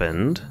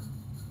happened...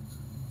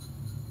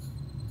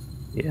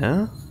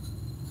 Yeah?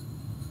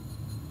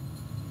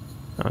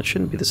 No, it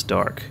shouldn't be this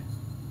dark.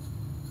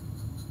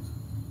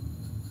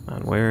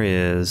 And where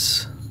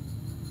is...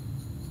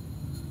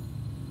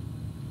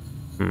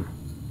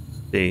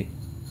 See,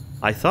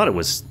 I thought it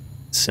was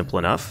simple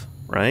enough,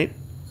 right?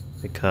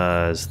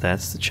 Because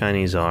that's the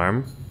Chinese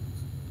arm.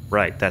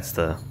 Right, that's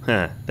the...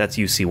 that's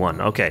UC1,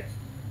 okay.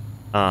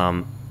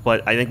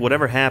 But I think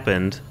whatever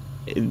happened,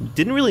 it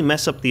didn't really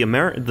mess up the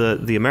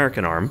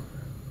American arm.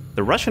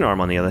 The Russian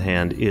arm, on the other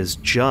hand, is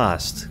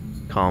just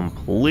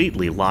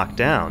completely locked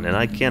down, and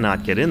I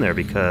cannot get in there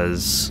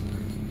because...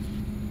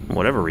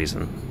 whatever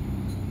reason.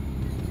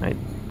 Right,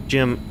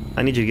 Jim,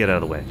 I need you to get out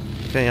of the way.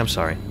 Okay, I'm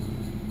sorry.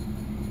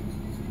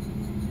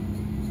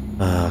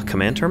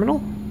 Command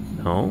terminal?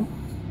 No.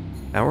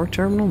 Power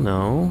terminal?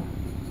 No.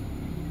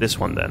 This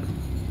one, then.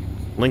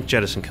 Link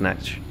jettison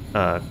connect.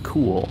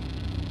 Cool.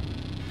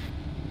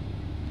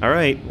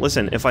 Alright,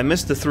 listen, if I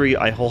missed the 3,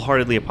 I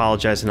wholeheartedly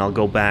apologize, and I'll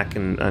go back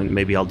and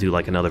maybe I'll do,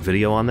 like, another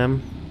video on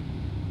them.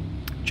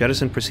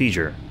 Jettison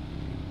procedure.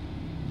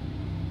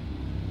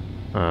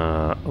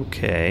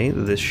 Okay,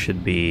 this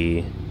should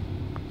be...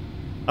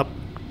 Up.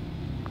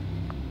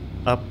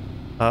 Up.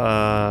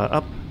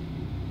 Up.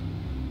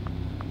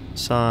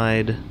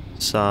 Side.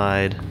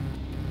 Side.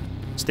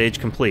 Stage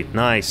complete.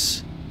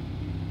 Nice.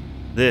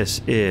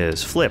 This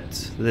is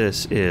flipped.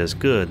 This is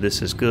good.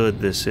 This is good.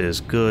 This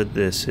is good.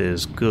 This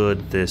is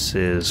good. This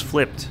is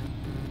flipped.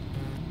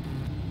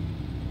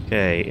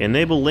 Okay,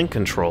 enable link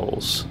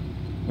controls.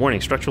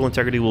 Warning, structural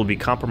integrity will be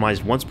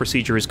compromised once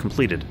procedure is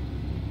completed.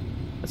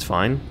 That's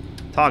fine.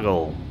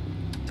 Toggle.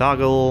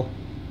 Toggle.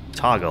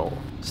 Toggle.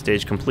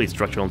 Stage complete.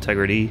 Structural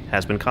integrity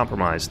has been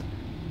compromised.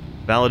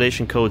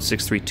 Validation code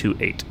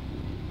 6328.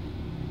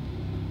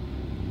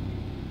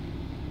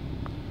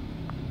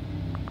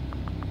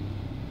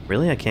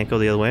 Really? I can't go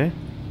the other way?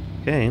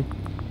 Okay.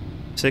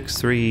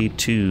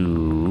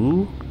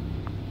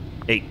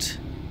 6328.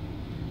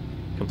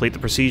 Complete the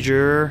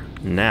procedure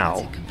now.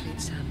 That's it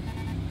complete, Sam.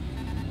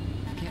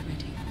 Get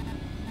ready.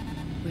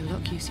 We'll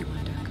lock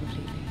UC1 down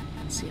completely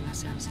and seal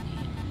ourselves in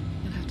here.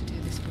 You'll have to do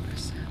this for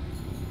us, Sam.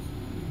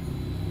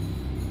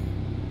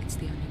 It's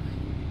the only way.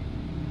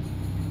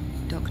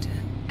 Dr.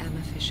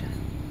 Emma Fisher,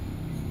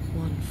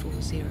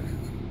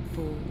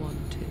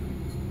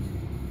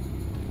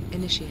 140412.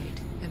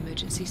 Initiate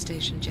emergency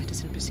station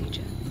jettison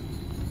procedure.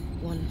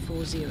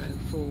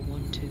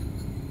 140412.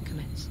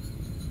 Commence.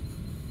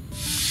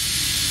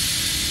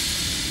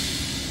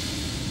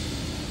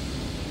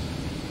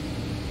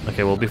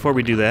 Okay, well, before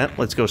we do that,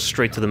 let's go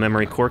straight to the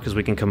memory core, because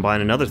we can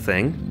combine another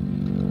thing.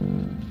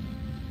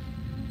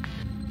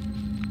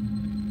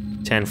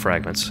 10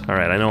 fragments. All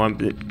right, I know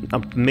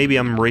maybe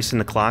I'm racing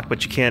the clock,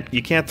 but you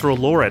can't throw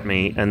lore at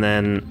me and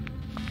then,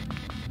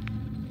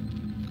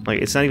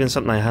 like, it's not even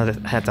something I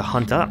had to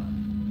hunt up.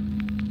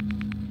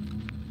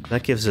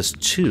 That gives us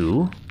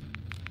 2,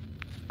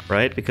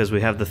 right? Because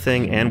we have the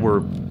thing and we're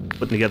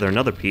putting together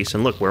another piece,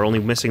 and look, we're only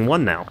missing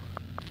 1 now.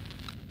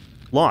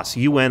 Loss,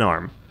 UN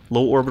arm.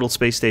 Low orbital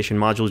space station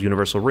modules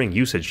universal ring.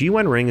 Usage,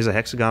 UN ring is a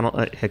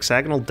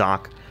hexagonal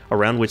dock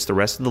around which the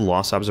rest of the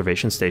Lost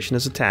observation station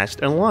is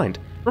attached and aligned.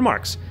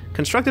 Remarks,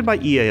 constructed by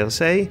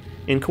EASA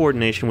in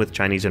coordination with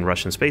Chinese and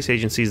Russian space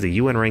agencies, the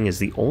UN ring is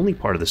the only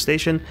part of the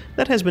station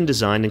that has been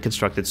designed and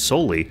constructed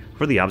solely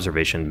for the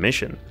observation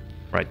mission.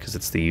 Right, because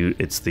it's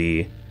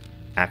the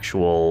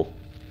actual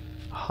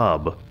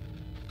hub.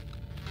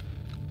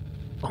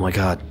 Oh my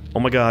god. Oh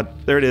my god.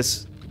 There it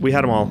is. We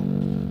had them all.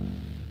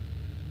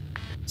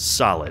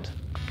 Solid.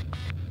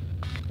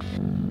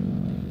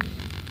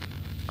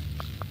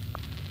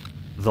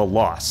 The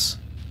loss.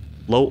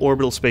 Low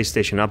orbital space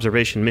station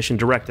observation mission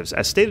directives.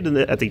 As stated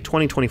at the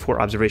 2024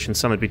 observation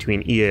summit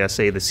between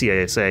EASA, the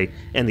CASA,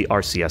 and the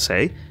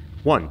RCSA.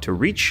 1. To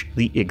reach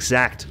the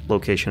exact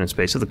location in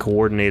space of the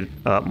coordinated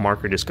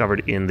marker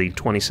discovered in the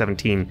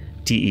 2017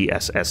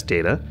 TESS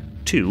data.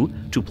 2.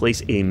 To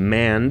place a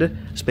manned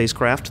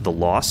spacecraft, the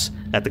Loss,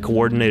 at the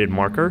coordinated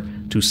marker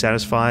to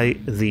satisfy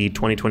the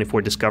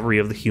 2024 discovery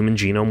of the human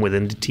genome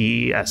within the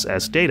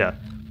TESS data.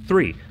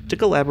 3. To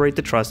collaborate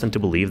the trust and to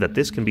believe that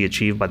this can be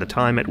achieved by the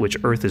time at which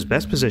Earth is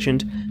best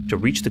positioned to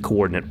reach the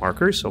coordinate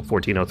marker, so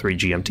 1403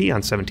 GMT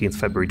on 17th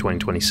February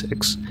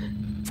 2026.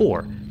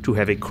 4. To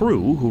have a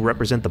crew who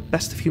represent the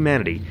best of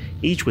humanity,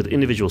 each with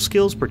individual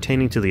skills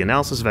pertaining to the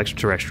analysis of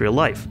extraterrestrial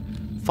life.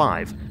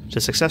 5. To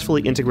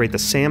successfully integrate the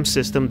SAM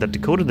system that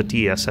decoded the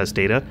TESS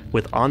data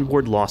with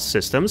onboard lost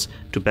systems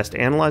to best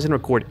analyze and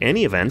record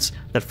any events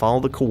that follow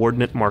the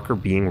coordinate marker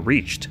being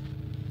reached.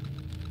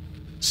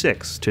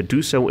 6. To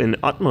do so in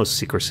utmost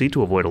secrecy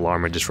to avoid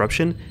alarm or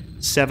disruption.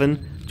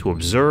 7. To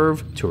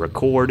observe, to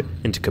record,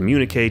 and to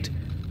communicate,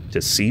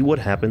 to see what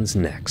happens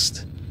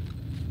next.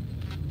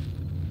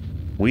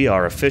 We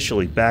are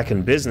officially back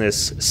in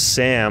business.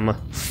 SAM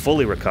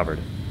fully recovered.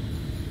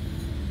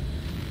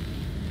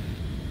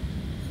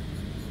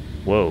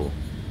 Whoa.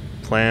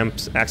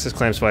 Clamps, access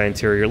clamps via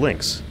interior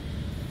links.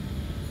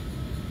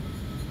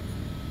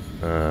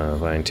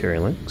 Via interior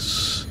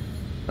links.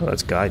 Oh,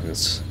 that's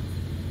guidance.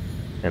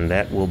 And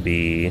that will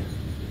be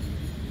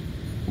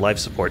life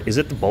support. Is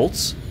it the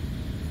bolts?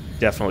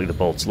 Definitely the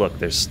bolts. Look,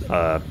 there's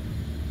a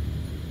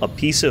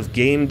piece of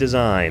game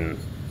design.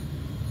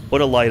 Put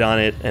a light on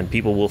it and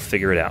people will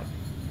figure it out.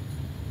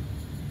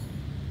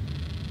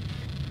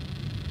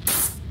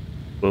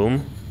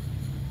 Boom.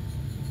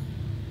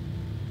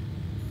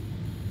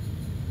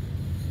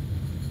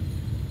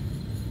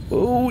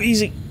 Oh,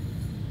 easy.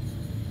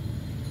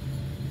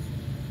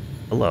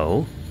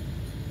 Hello.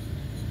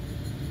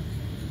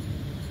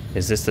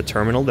 Is this the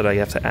terminal that I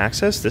have to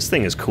access? This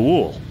thing is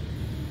cool.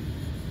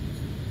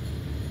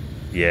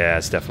 Yeah,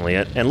 it's definitely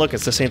it. And look,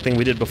 it's the same thing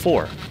we did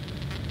before.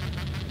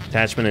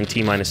 Attachment in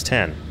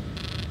T-10.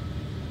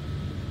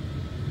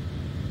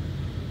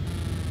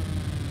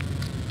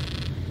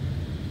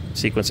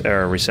 Sequence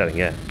error resetting,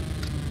 yeah.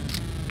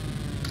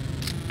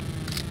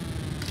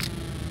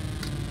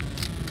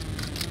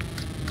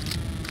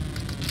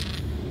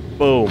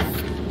 Boom.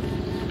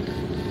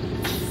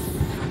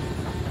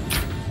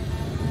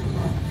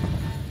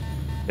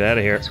 Get out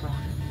of here. That's one.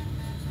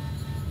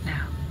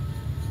 Now,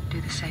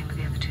 do the same with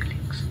the other 2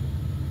 links.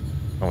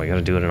 Oh, we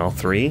gotta do it in all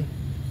 3?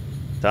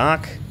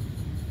 Doc?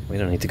 We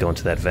don't need to go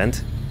into that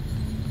vent.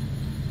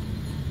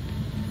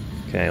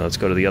 Okay, let's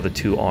go to the other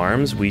 2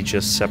 arms. We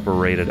just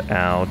separated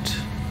out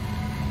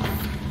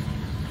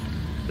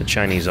the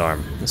Chinese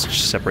arm. Let's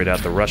just separate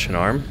out the Russian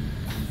arm.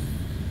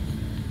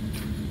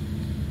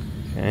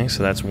 Okay,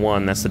 so that's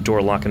 1. That's the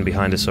door locking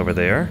behind us over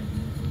there.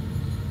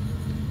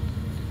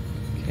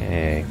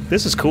 Okay,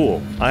 this is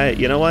cool.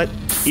 You know what?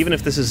 Even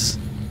if this is...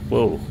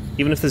 Whoa.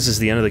 Even if this is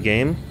the end of the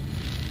game,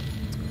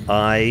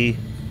 I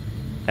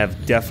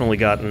have definitely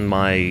gotten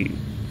my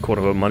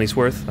quote-unquote money's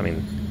worth. I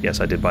mean,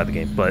 yes, I did buy the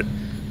game, but,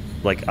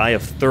 like, I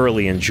have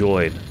thoroughly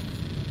enjoyed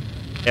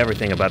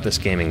everything about this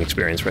gaming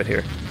experience right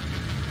here.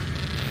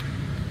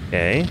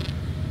 Okay.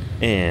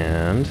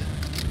 And...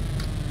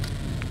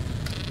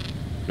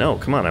 No,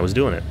 come on, I was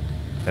doing it.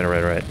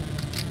 Right.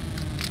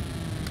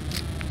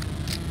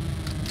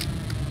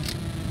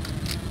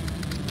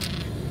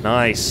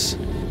 Nice.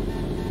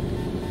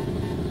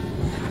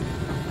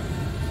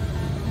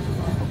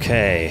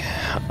 Okay.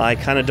 I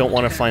kind of don't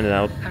want to find it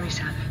out. Hurry,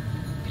 Sam.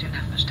 We don't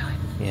have much time.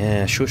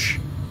 Yeah, shush.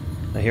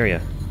 I hear ya.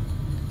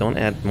 Don't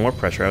add more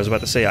pressure. I was about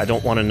to say, I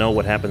don't want to know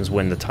what happens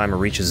when the timer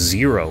reaches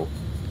 0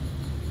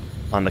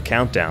 on the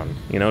countdown.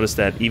 You notice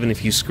that even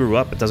if you screw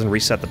up, it doesn't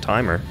reset the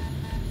timer.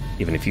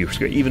 Even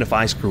if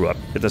I screw up,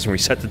 it doesn't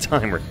reset the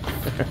timer.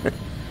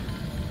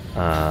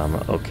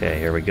 Okay,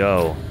 here we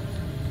go.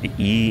 The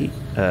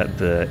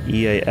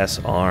EAS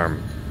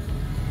arm.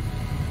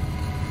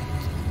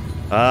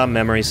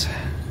 Memories.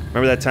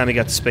 Remember that time he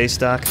got to space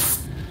dock?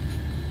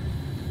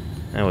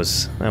 That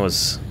was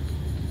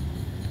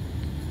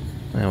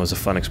a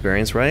fun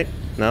experience, right?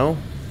 No?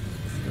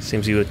 It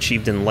seems you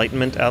achieved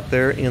enlightenment out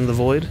there in the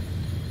void.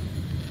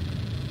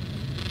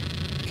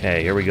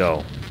 Okay, here we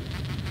go.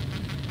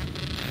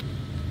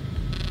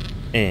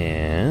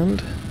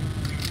 And...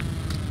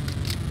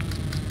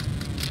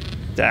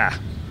 Ah!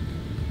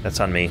 That's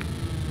on me.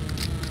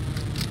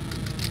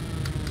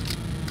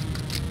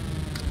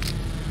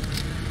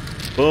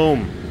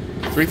 Boom!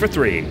 3 for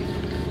 3.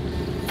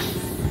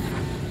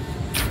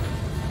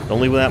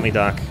 Don't leave without me,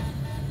 Doc.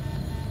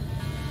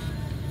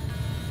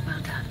 Well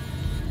done.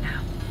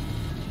 Now,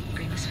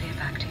 bring the sphere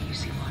back to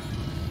UC1.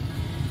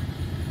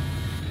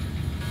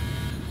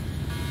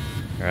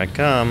 Here I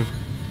come.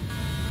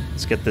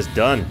 Let's get this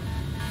done.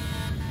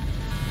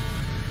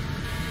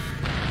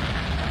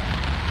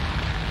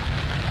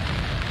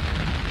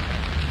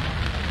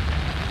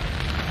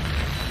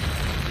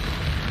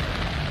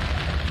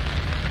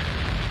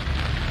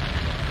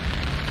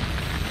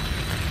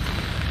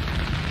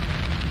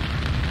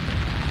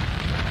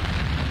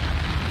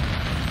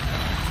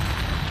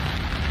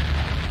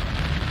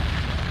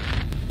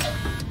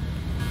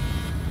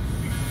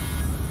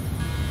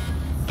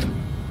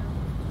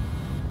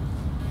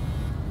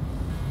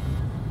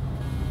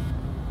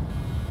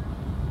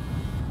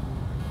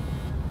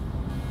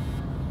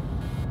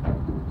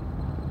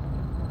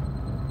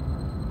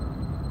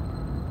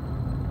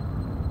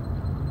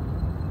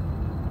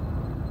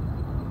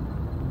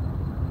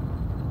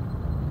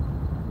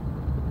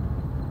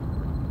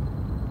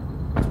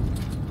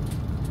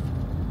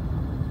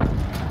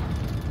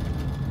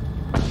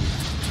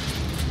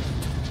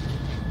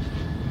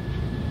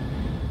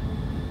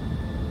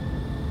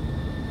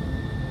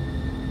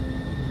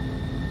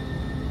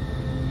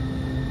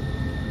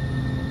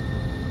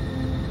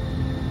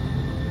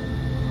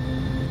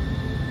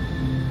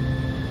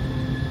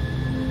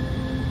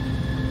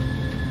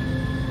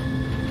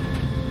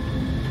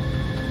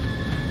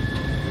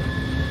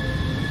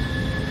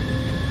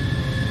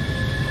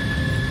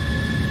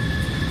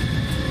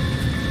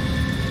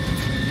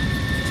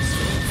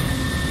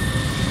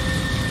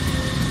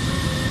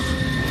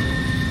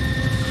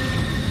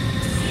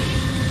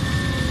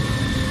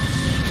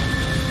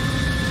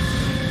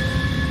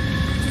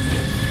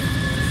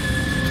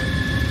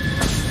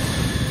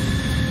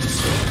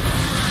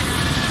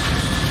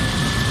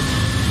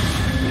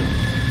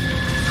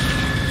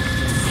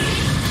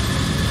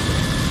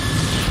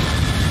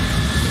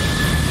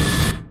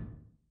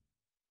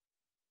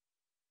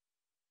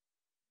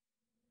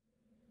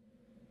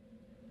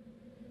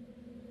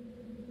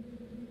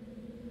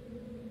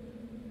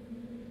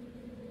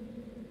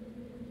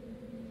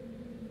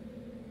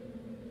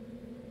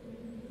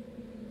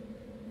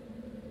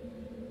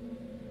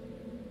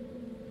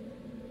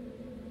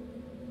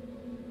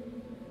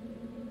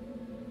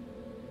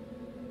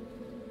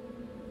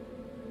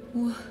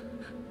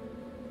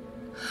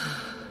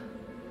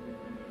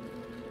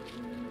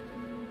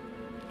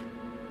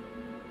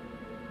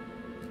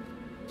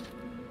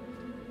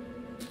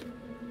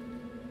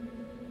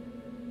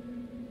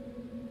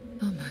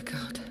 Oh my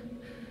God.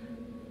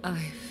 I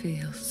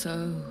feel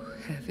so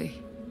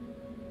heavy.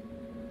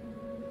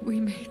 We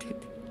made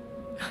it.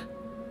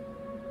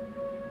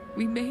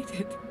 We made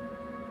it.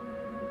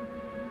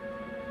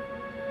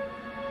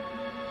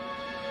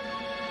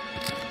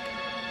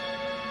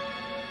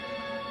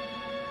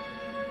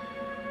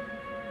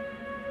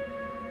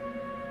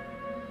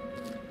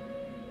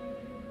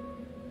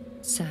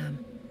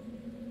 Sam.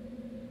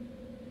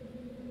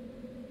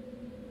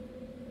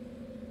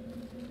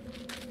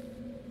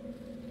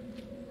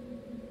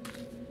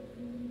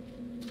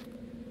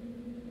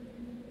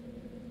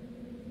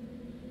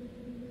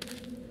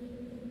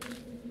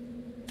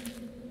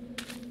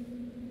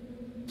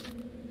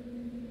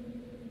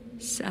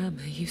 Sam,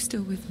 are you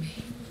still with me?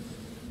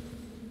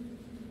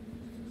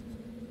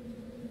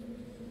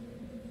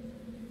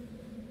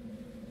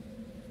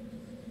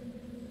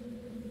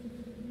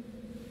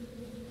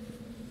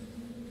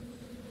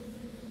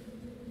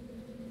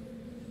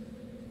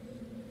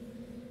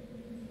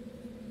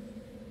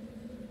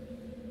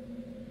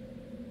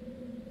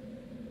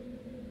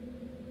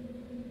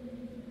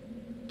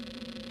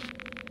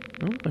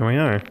 Oh, there we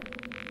are.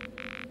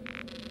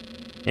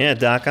 Yeah,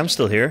 Doc, I'm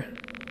still here.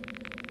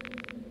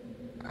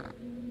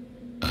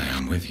 I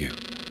am with you.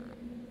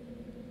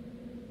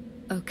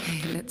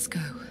 Okay, let's go.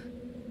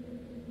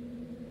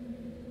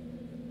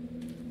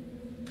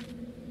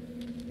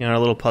 You're a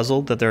little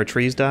puzzled that there are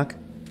trees, Doc?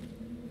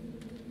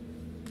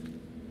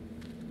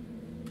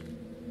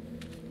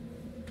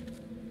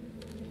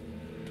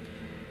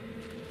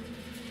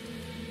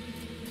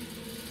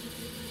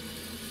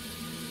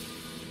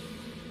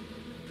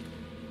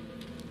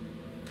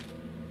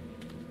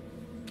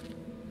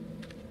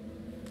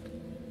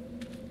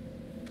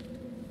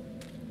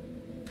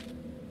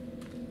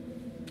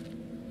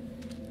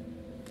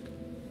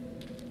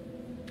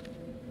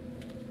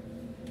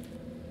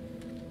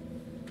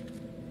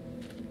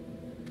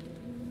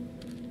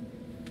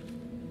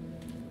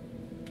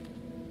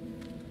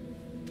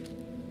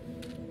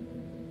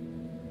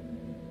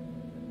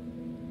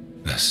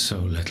 There's so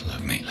little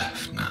of me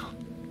left now.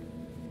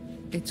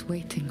 It's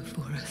waiting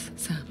for us,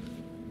 Sam.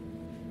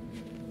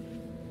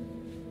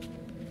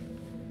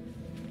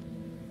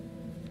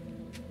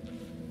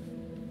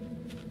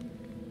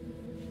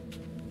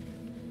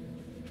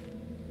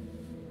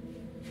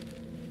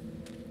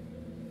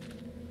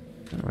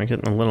 We're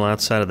getting a little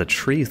outside of the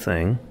tree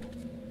thing.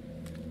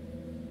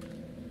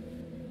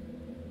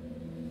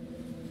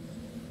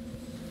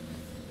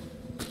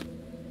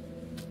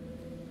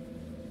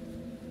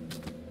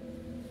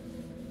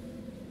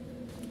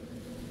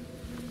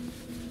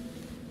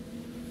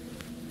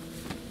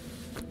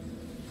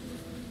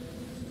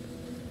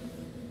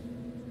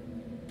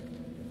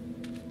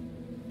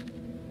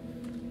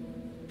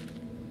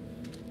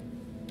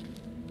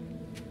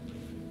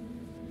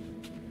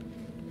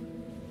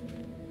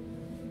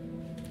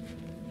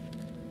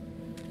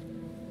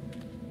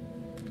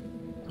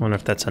 I wonder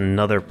if that's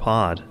another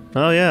pod.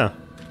 Oh yeah,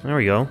 there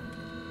we go.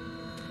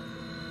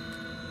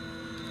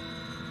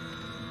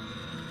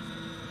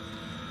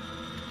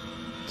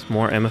 It's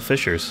more Emma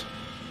Fishers.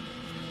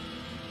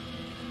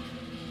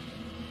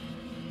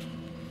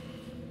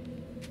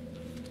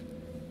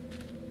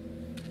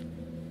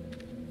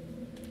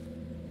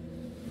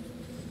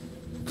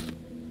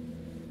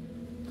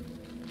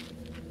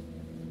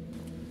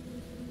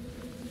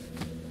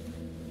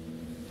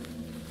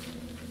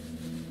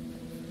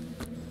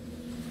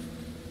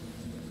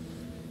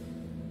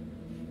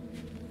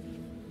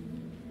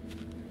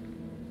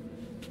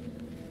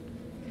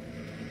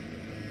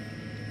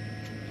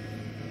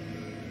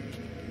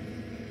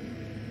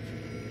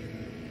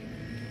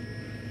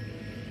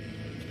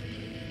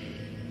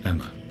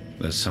 Emma,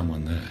 there's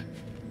someone there.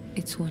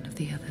 It's one of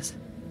the others.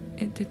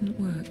 It didn't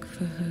work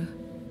for her.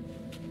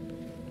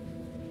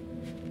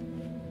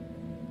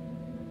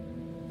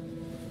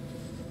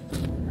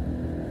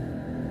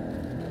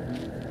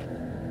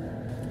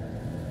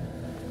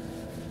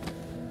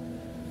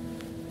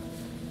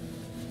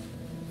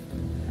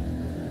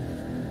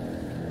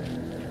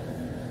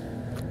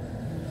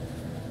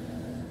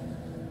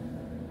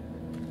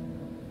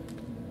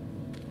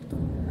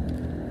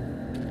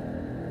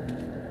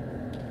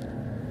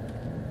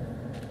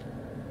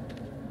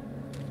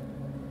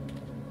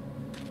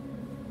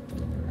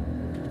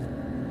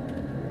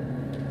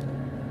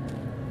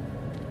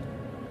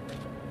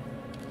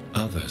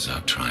 Others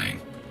are trying.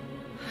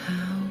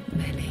 How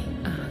many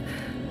are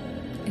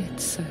there?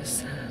 It's so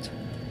sad.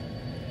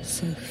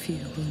 So few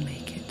will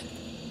make it.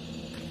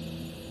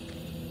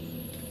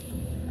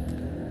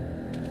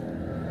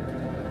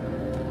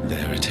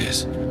 There it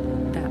is.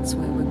 That's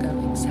where we're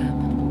going,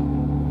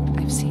 Sam.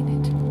 I've seen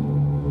it.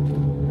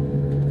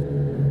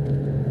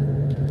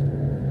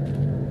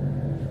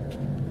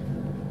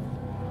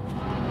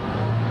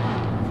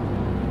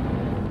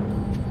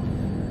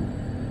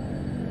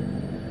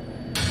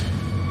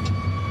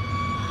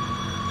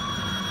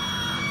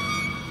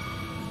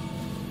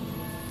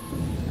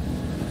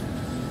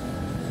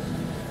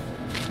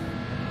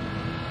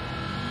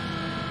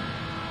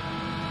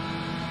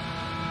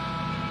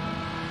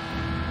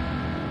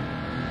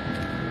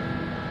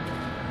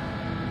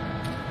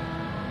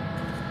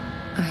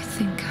 I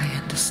think I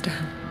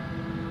understand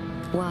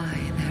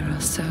why there are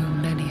so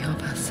many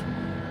of us.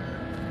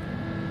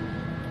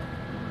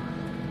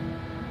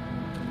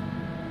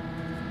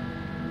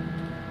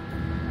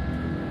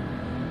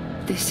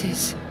 This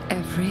is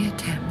every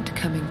attempt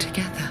coming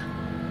together.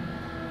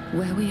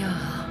 Where we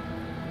are.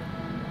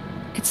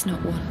 It's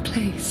not one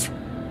place.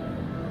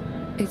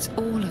 It's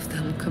all of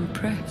them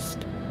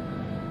compressed.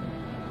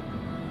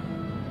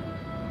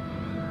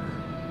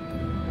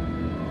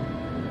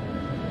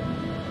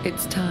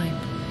 It's time.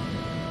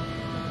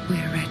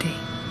 We're ready.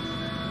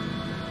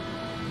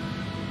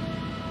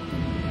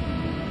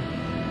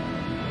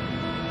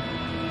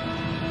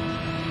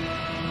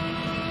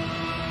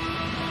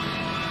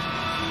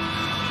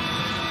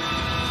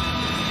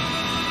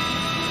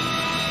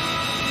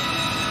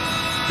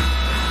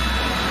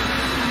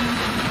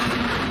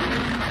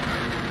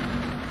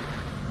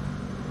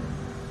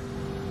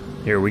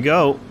 Here we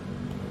go.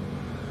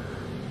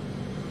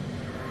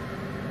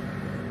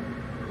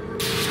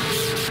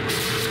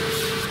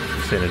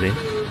 Infinity.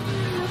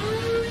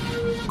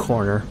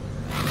 Corner.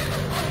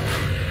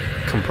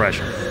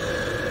 Compression.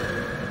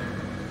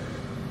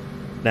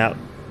 Now,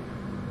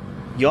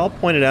 y'all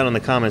pointed out in the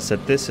comments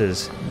that this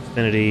is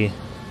infinity,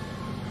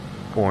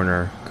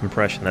 corner,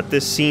 compression. That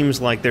this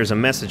seems like there's a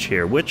message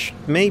here, which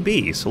may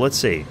be, so let's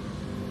see.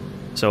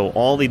 So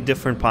all the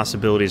different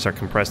possibilities are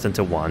compressed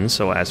into one,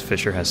 so as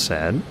Fisher has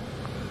said.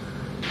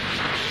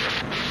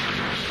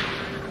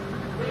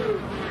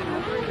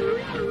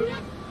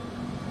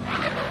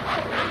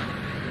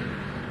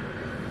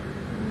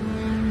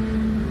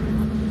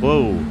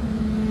 Whoa.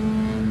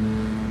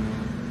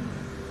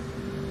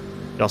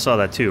 Y'all saw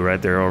that too,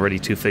 right? There are already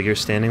two figures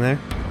standing there.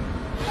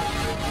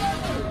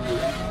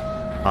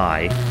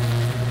 I.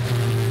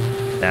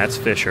 That's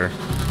Fisher.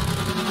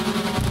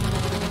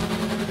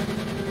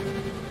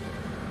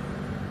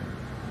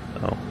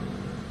 Oh.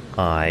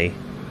 I.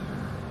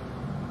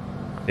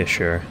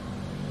 Fisher.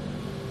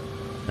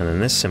 And then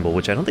this symbol,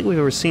 which I don't think we've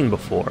ever seen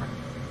before.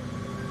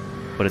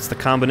 But it's the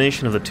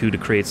combination of the two to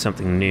create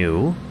something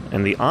new.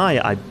 And the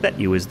I bet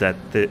you, is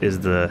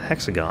the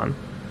hexagon.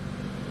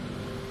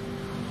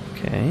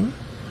 Okay.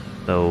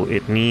 So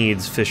it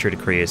needs Fisher to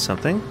create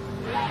something.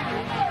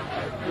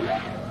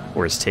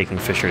 Or is taking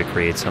Fisher to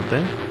create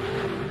something.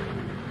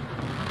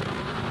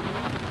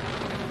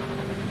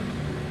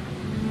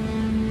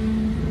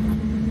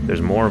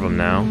 There's more of them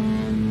now.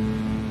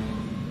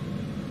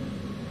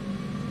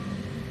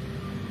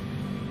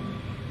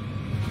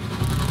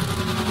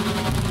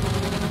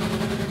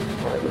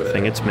 The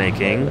thing it's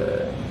making.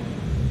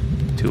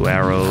 2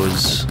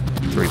 arrows,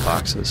 3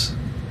 boxes.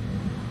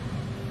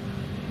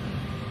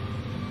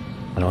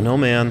 I don't know,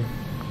 man.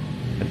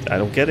 I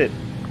don't get it.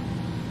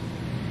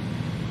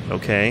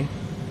 Okay.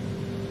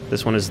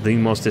 This one is the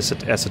most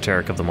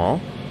esoteric of them all.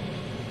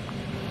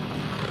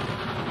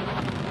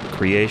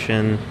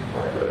 Creation.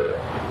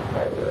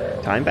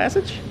 Time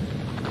passage?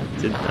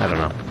 I don't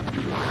know.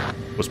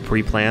 Was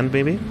pre-planned,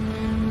 maybe?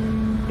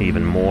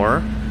 Even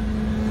more.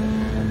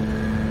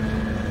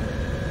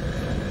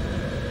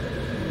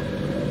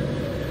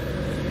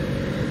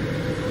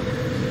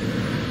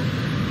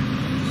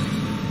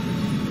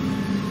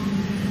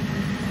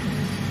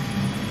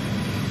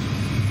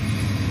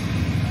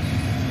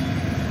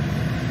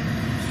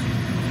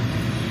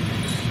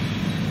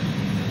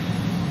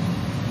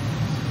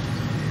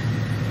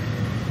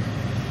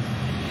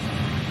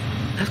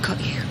 I've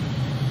got you.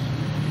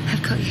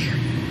 I've got you.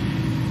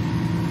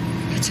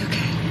 It's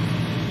okay.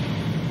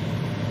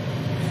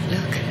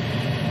 Look.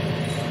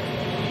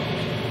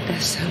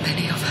 There's so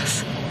many of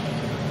us.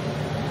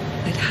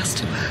 It has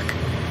to work.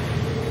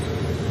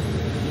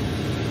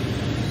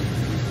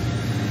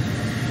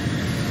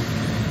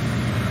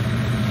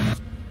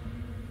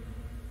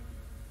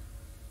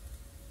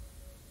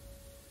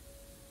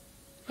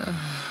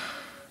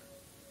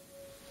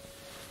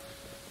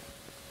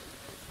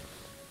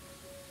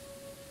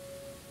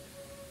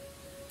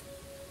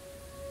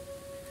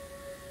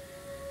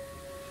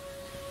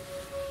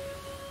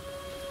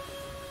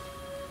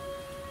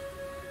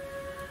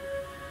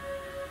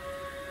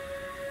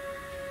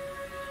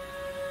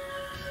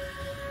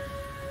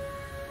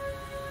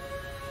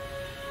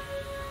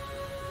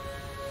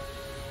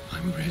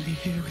 I'm really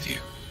here with you,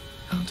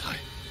 aren't I?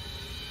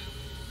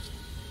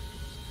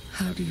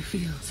 How do you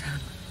feel, Sam?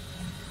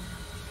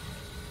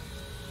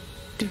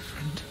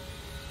 Different.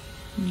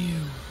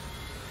 New.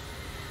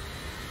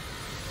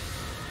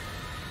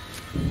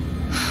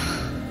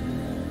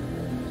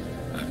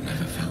 I've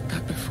never felt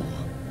that before,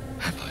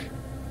 have I?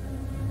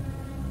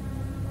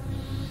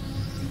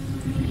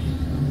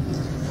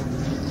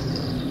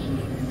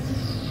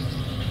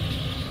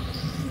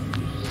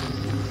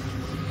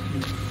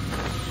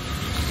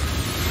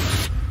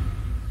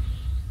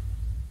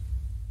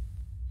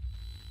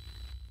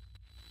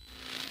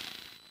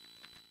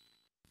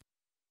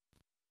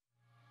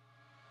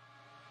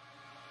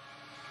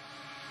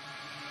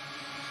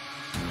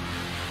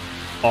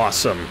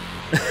 Awesome.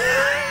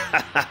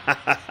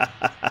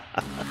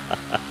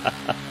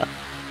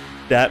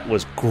 That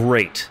was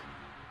great.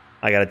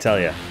 I gotta tell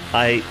you.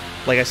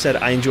 Like I said,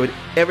 I enjoyed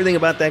everything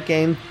about that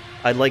game.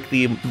 I like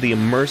the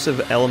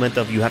immersive element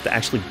of you have to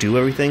actually do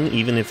everything,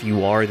 even if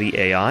you are the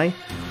AI.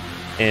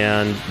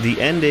 And the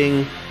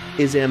ending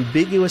is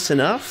ambiguous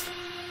enough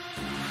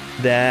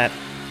that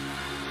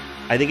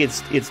I think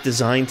it's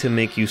designed to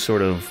make you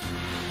sort of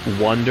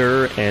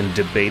wonder and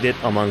debate it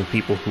among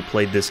people who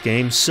played this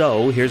game.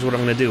 So here's what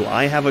I'm going to do.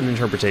 I have an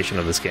interpretation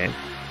of this game.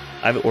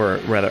 I have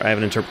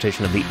an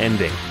interpretation of the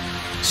ending.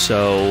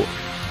 So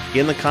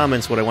in the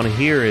comments, what I want to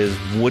hear is,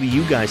 what do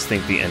you guys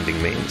think the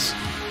ending means?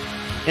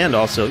 And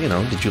also, you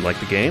know, did you like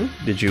the game?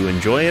 Did you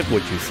enjoy it?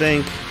 What'd you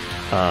think?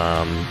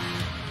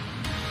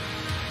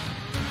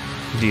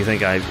 Do you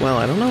think well,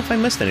 I don't know if I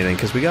missed anything,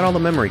 because we got all the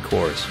memory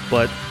cores,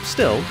 but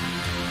still,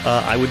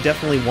 I would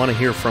definitely want to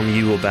hear from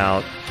you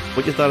about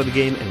what you thought of the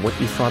game and what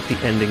you thought the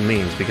ending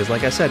means, because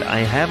like I said, I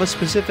have a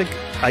specific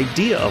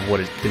idea of what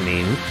it could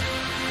mean,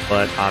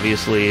 but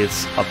obviously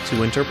it's up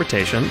to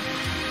interpretation,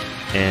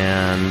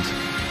 and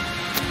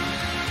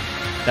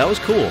that was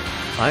cool.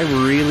 I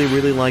really,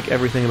 really like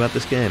everything about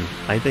this game.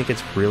 I think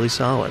it's really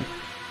solid.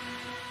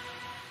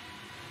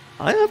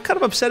 I'm kind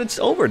of upset it's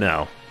over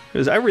now,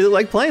 because I really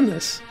like playing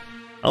this.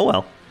 Oh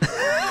well.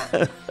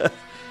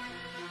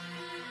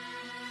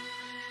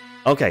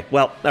 Okay,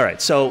 well, all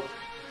right. So,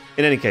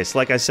 in any case,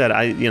 like I said,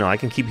 I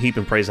can keep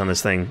heaping praise on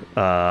this thing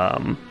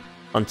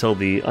until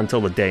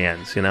the day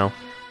ends, you know.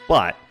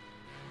 But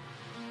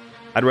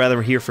I'd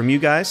rather hear from you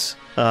guys.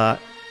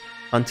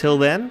 Until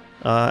then,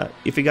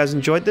 if you guys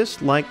enjoyed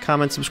this, like,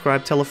 comment,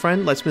 subscribe, tell a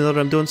friend. Lets me know that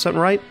I'm doing something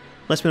right.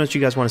 Lets me know that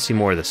you guys want to see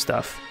more of this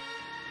stuff.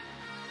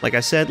 Like I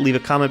said, leave a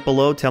comment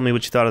below. Tell me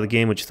what you thought of the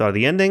game, what you thought of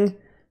the ending.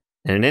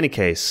 And in any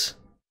case,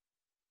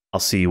 I'll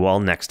see you all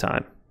next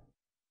time.